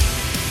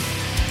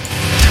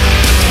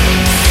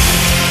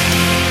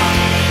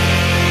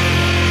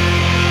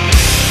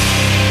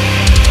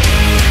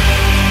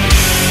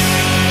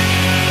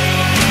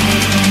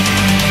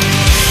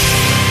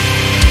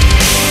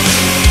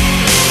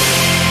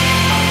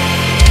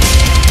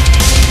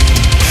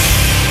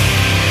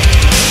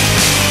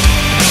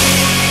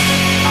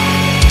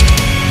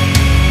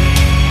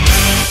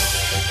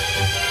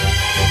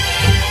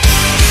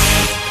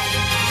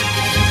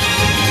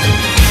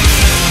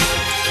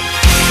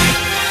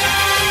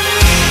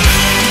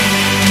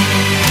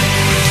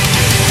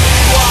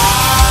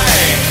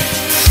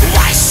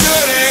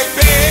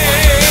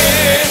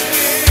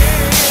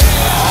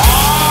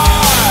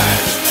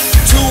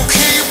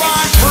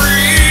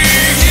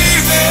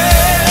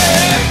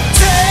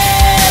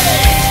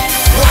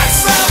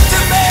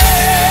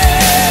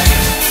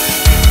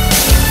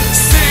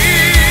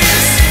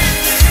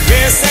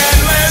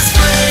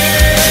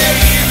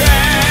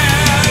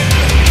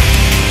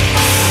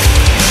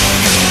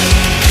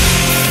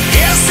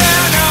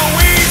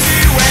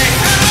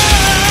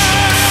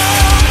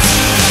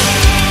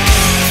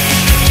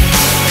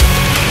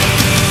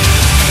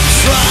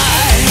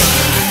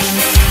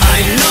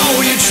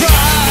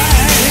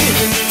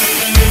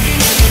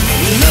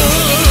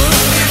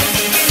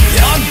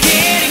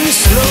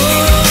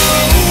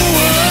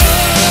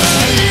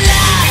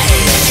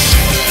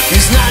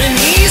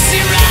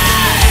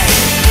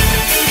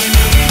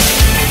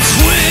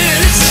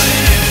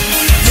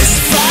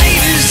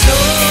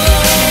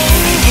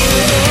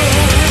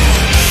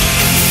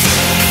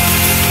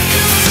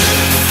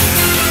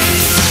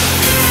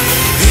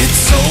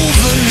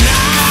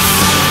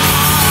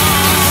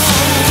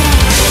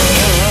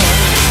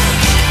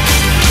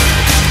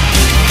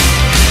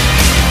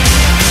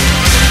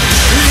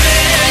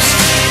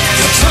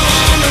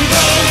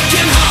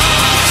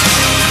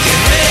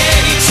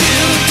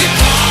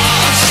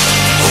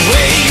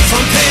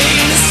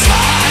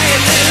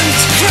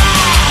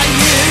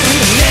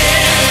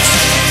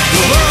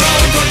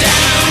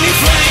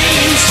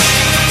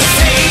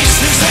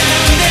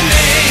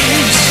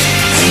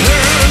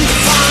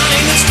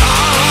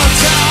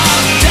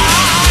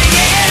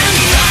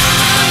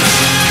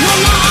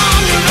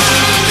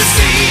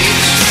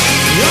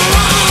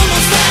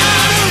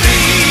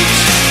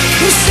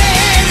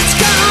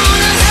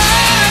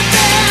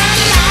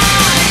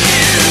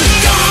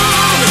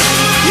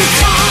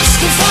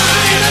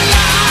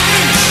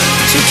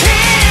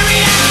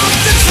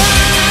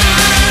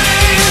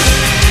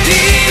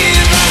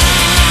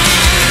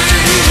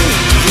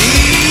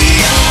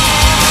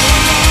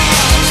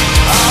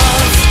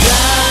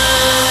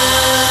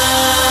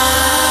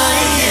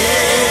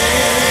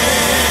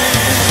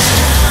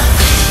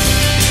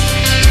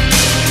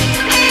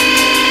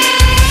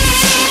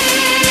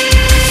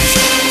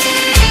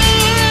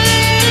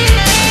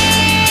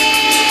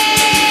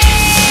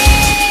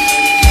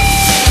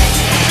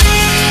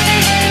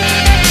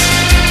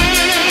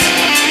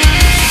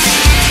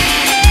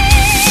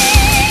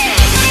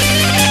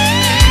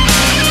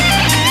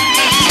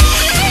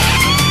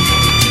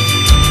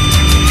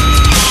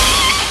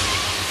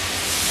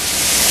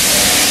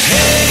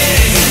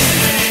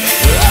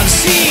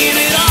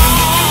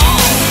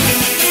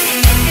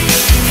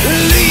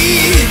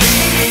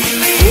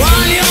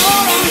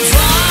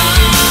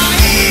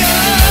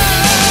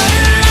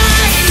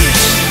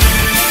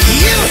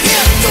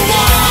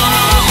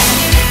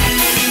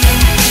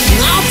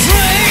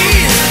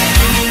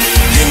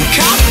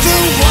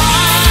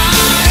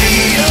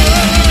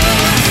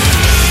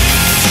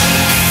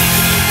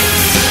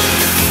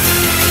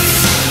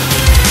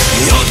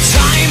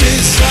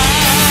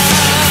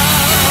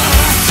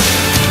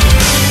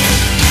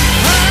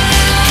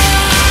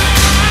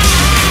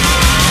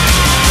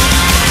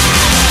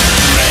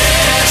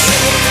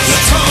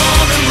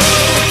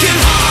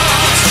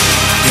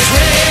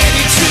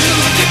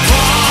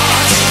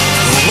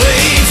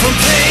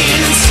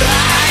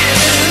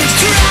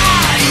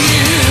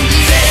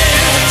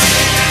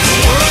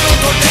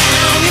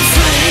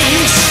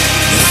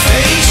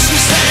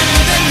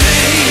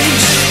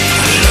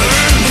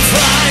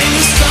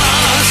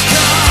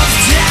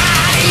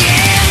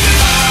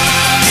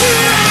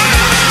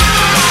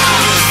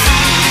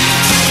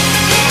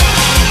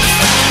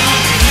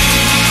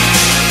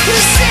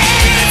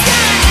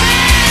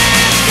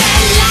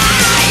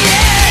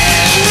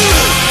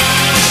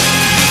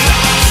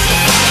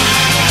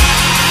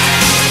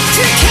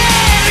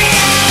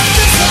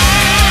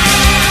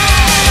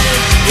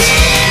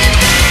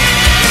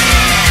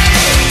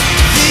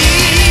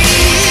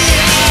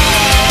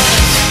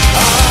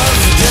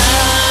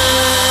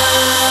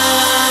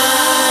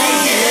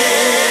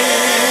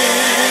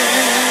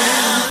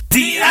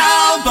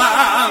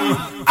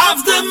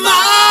 of the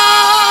month.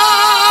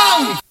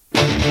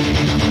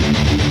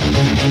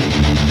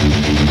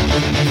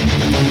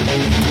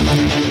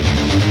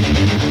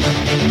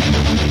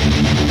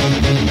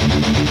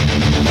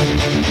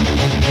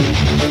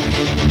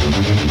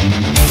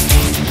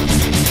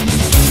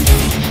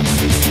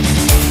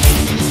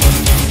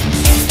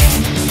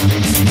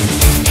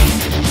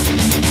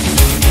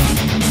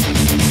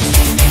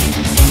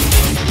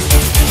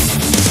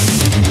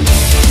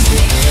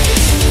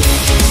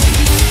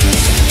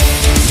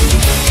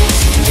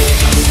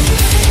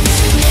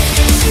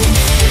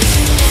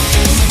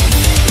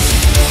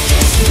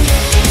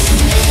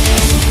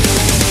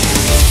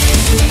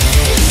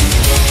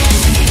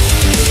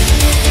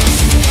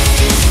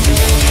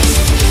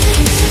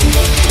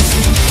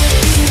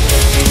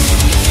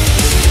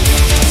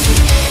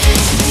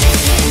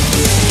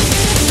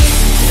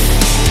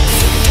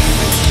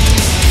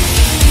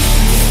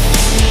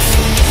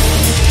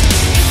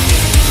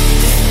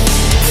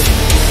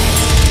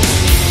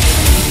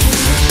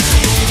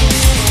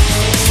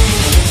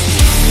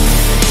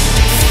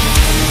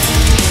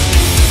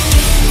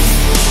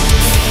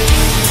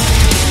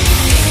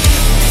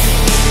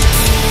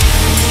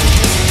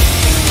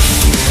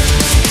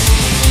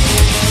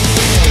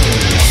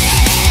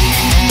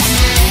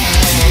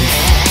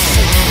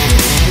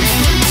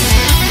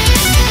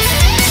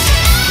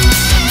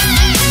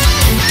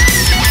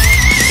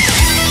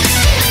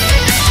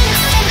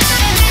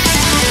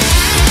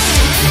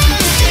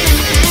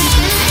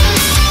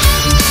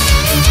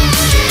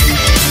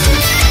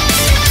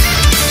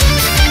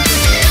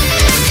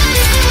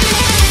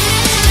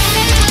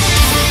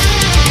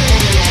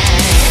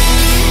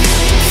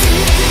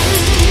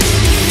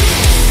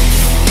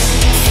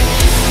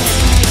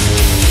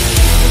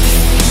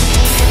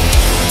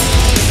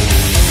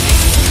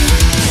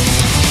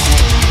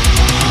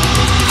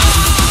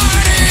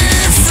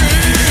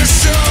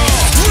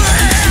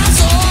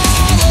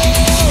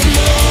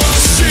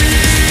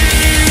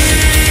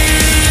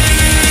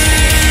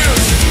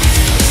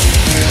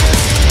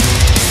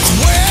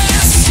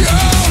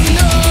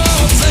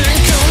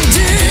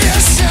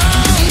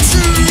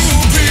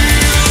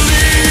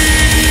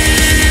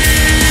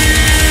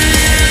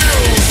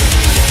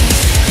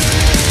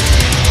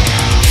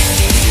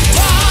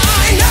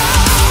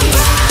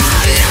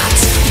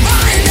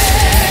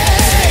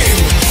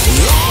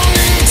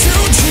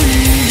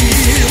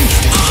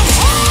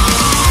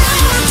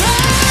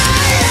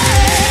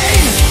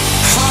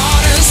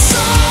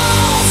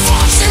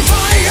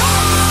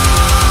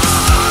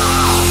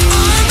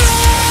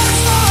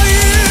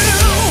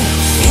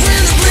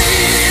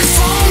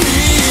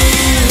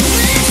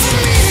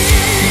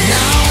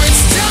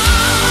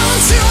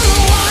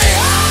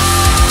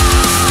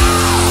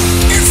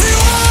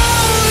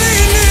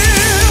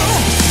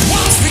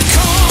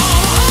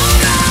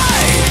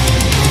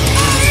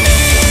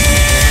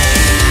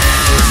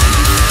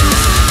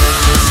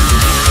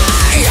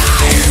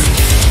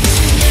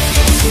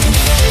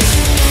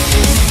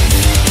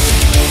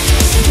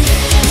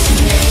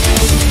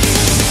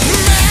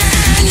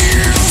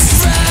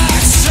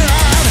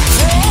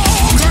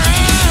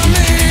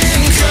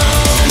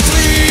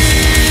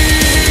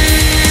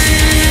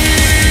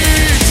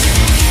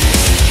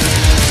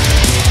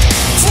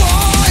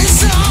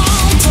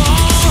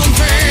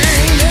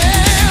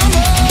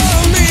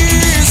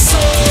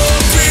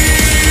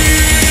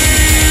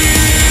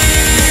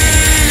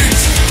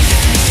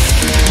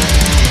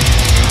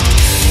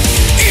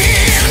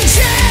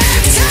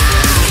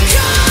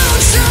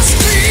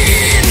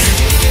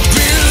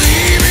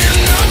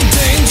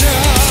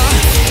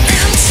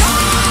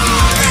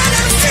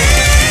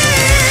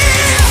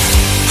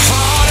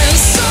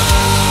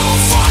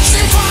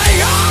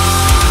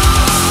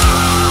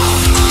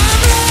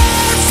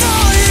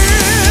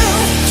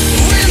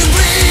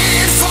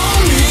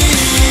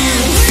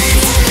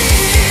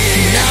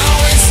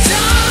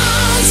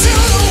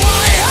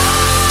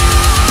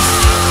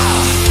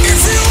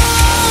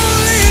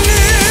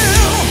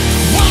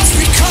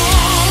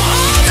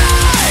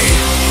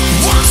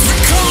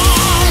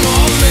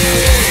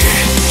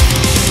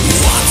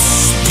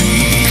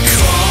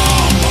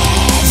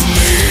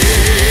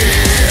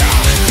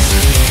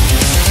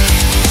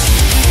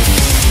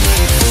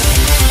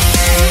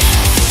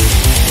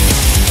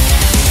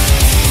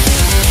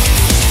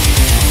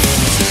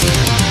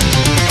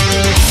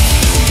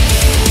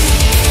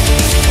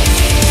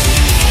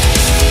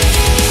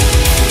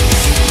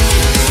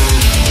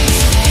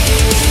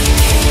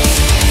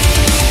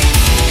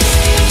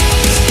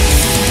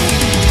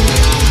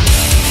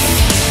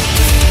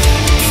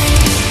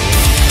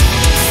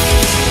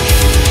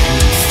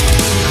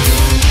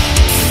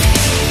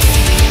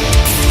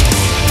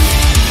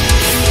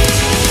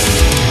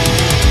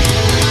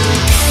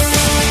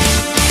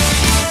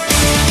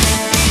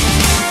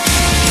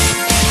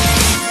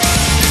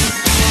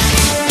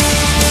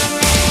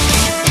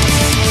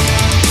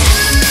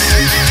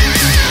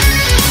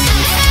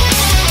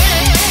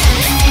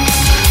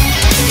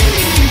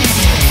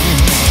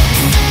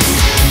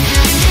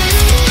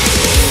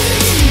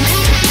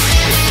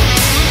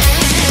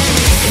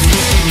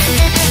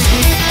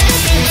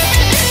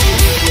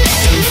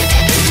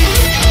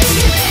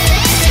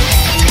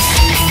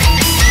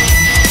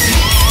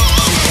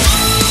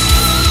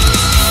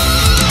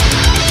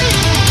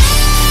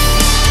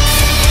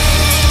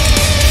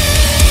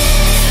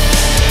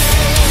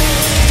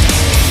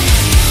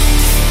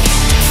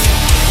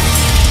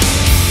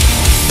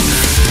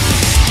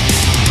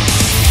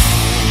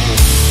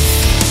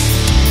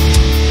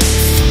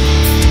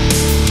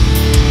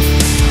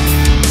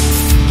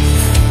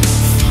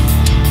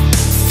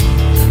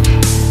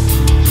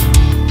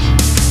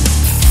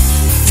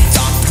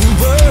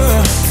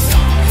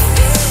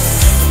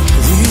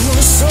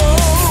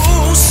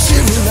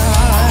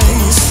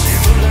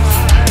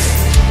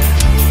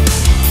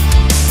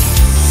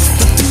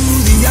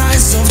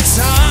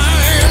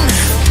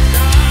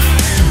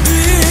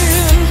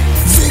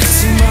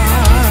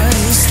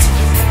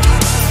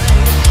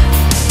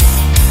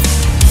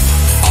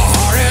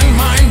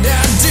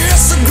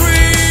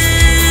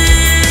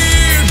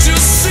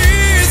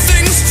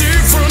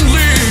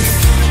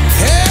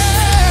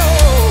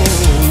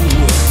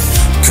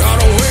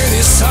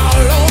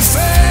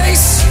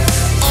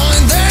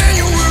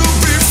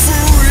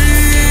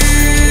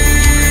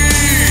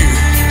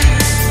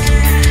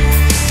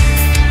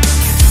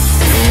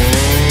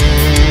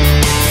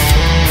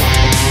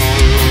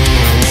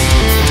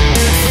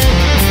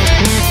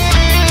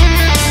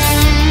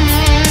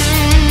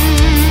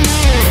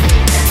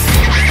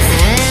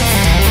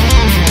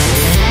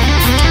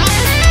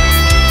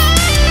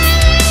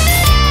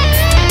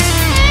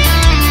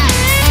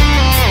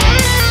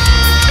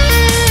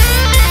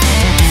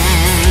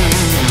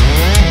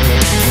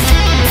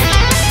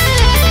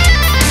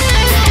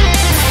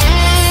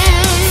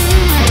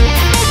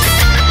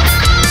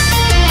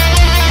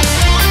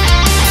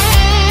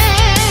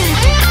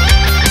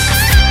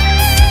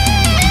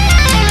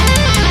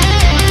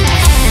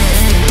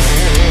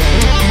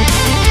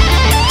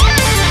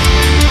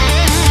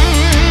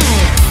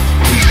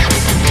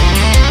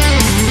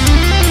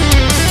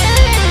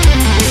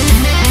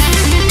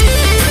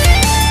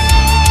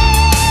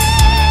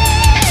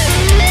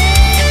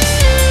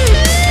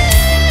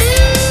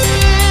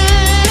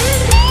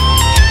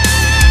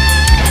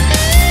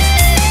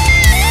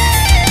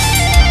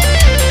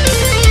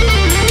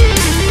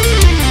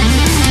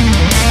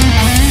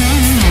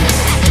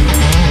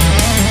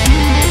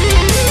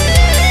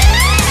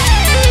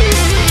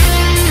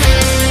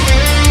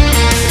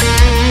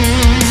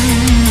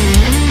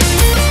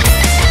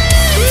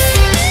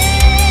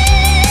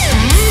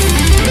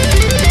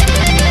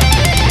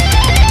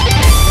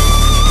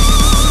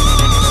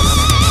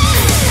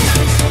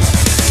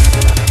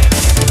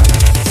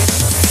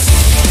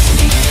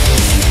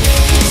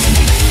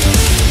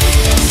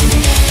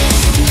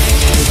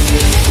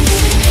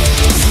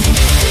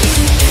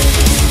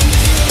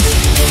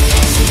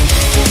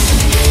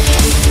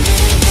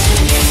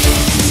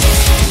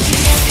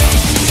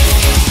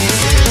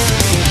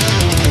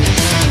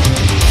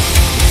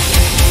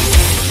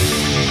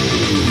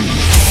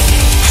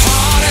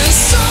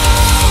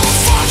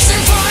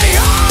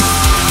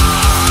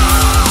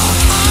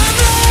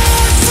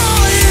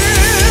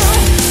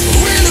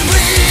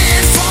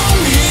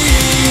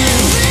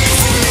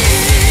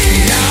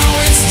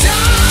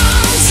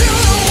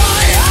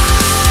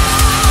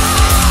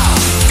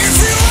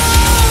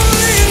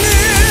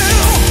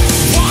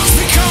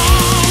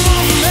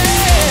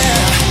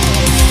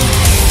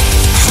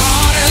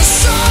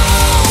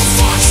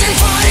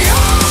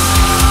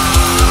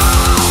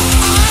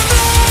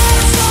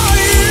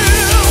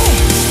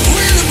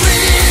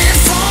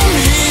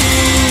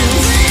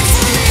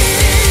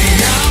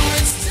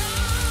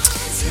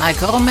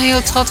 Michael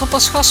Romeo trad op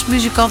als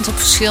gastmuzikant op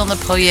verschillende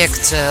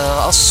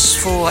projecten, als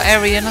voor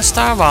Arian en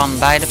Star One,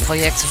 beide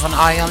projecten van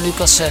Arjan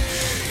Lucassen.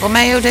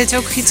 Romeo deed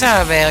ook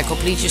gitaarwerk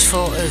op liedjes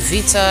voor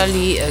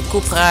Vitali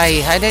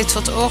Kuprai. Hij deed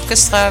wat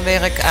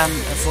orchestrawerk aan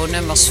voor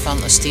nummers van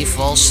Steve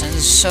Walsh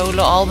en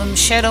soloalbum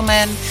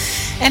Shadowman.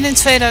 En in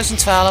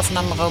 2012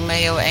 nam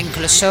Romeo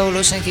enkele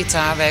solo's en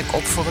gitaarwerk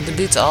op voor het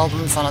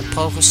debuutalbum van het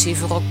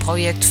progressieve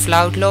rockproject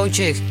Flout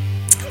Logic.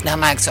 Daar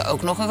maakte hij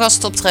ook nog een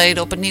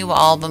gastoptreden op het nieuwe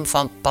album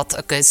van Pat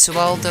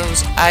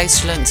Akesualdo's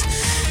Iceland.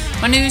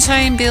 Maar nu is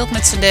hij in beeld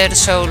met zijn derde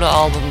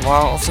soloalbum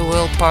War of the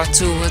World Part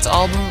 2, het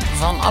album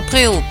van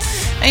april.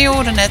 En je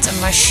hoorde net een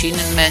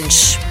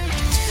machinenmensch.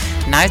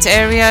 Night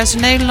Area is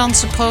een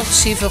Nederlandse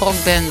progressieve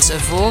rockband.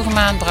 Vorige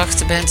maand bracht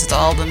de band het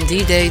album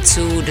D-Day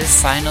 2, The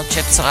Final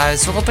Chapter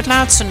uit, waarop het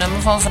laatste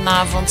nummer van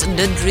vanavond,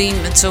 The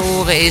Dream, te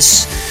horen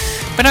is.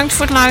 Bedankt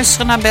voor het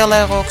luisteren naar Bel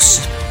Air Rocks.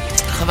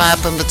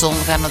 Gewapend beton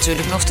gaat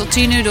natuurlijk nog tot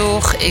 10 uur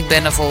door. Ik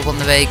ben er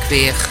volgende week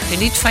weer.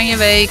 Geniet van je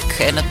week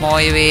en het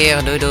mooie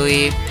weer. Doei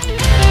doei.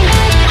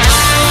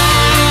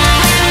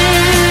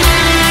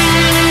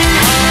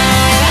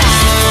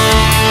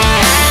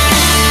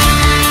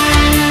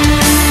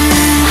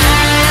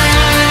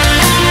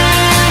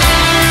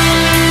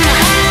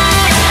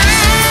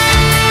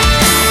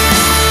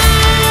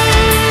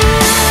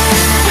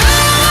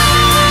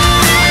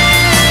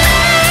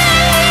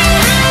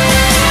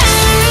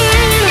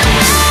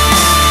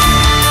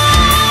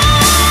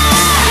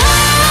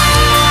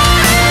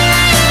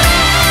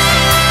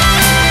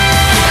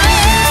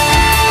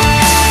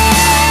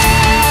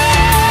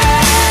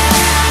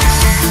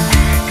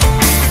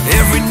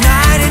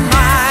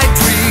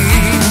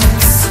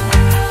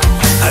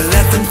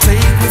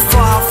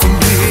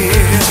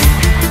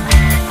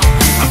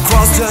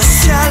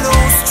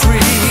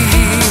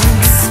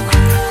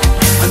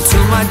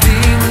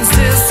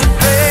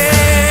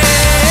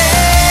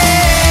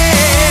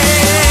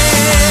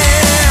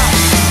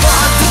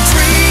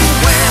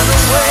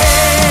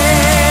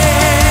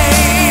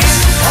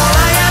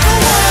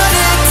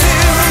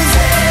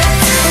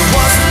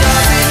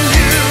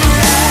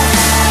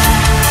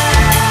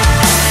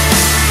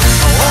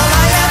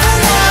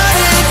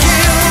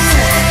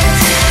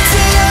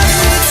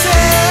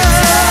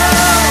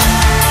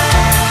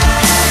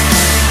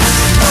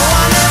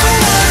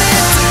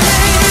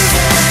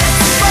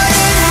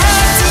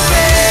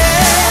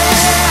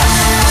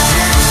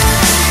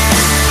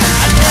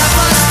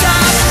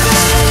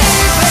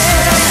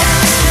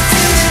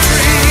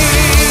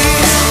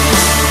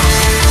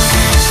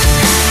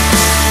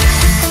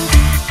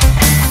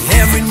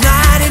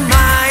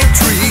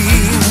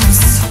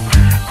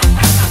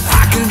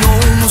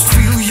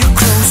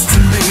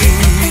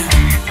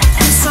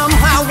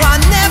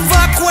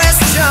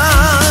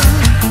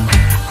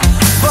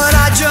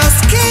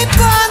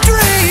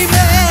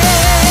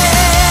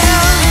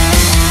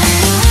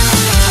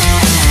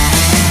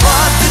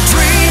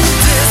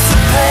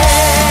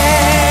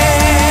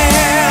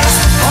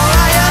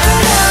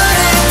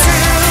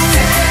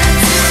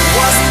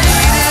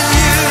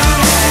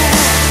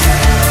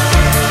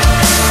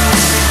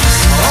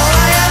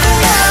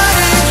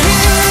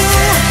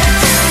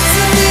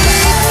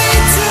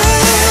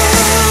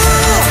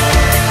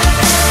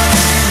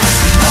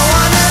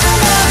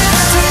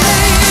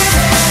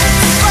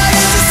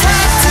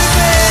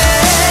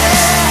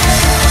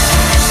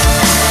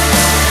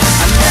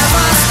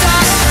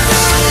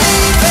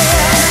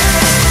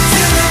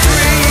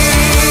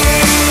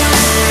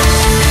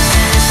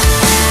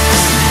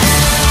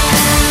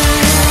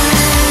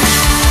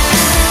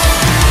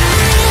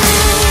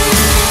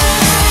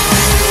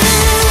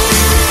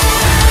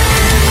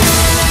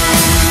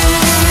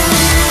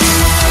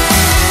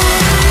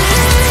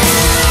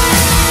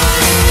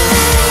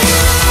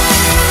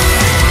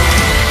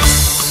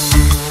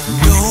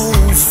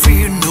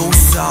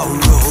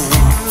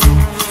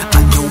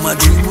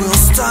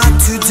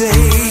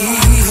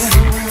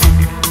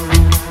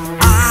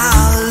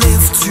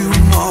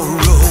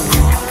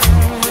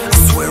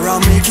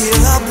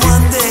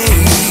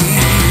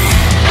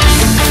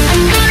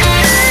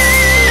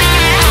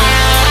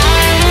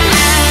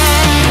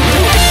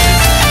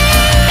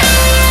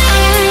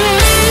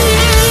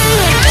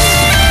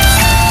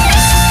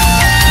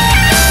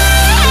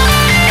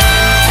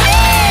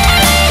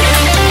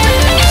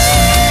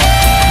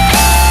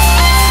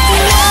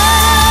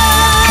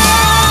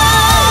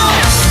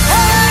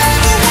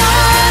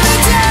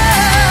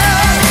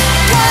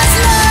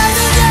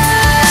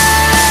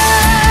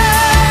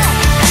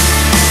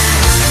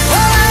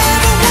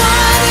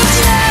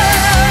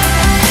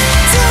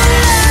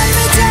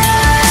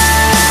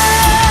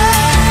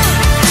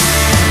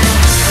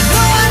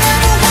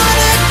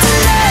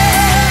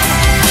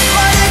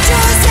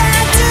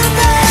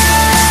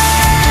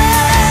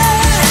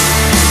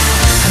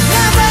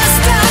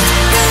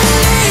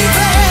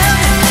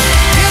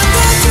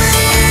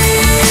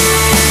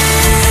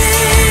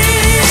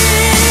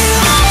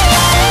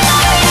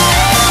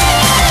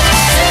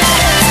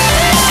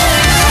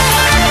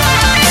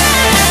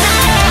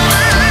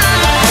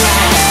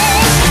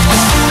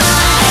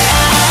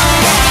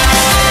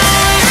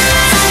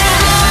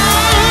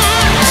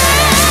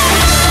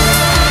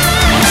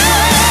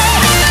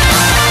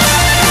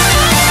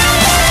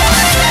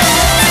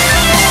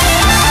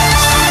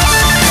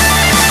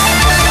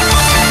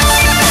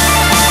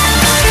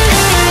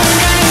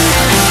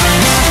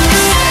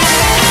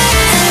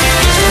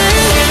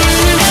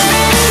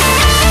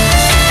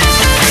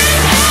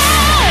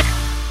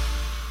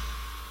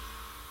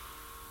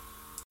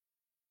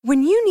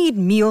 When you need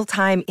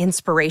mealtime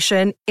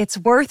inspiration, it's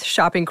worth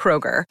shopping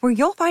Kroger, where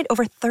you'll find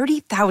over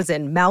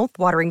 30,000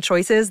 mouth-watering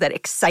choices that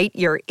excite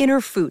your inner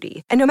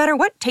foodie. And no matter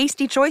what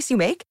tasty choice you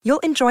make,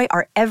 you'll enjoy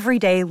our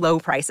everyday low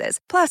prices,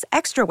 plus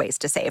extra ways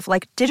to save,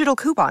 like digital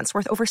coupons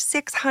worth over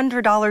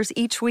 $600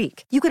 each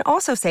week. You can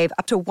also save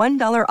up to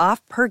 $1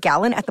 off per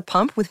gallon at the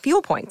pump with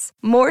fuel points.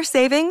 More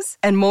savings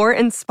and more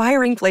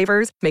inspiring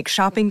flavors make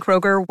shopping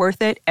Kroger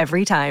worth it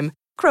every time.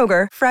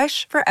 Kroger,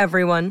 fresh for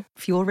everyone.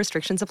 Fuel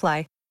restrictions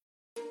apply.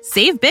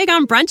 Save big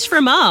on brunch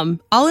for mom,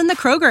 all in the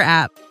Kroger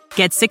app.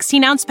 Get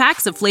 16-ounce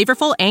packs of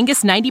flavorful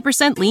Angus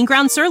 90% lean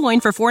ground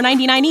sirloin for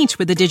 $4.99 each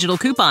with a digital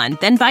coupon.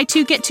 Then buy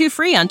 2, get 2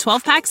 free on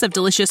 12 packs of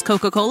delicious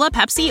Coca-Cola,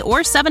 Pepsi, or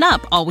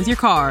 7-Up, all with your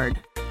card.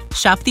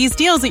 Shop these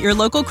deals at your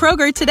local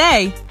Kroger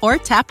today, or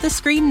tap the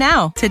screen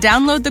now to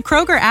download the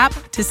Kroger app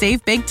to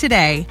save big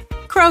today.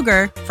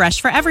 Kroger, fresh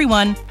for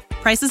everyone.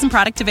 Prices and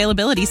product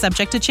availability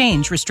subject to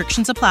change.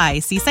 Restrictions apply.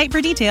 See site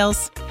for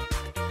details.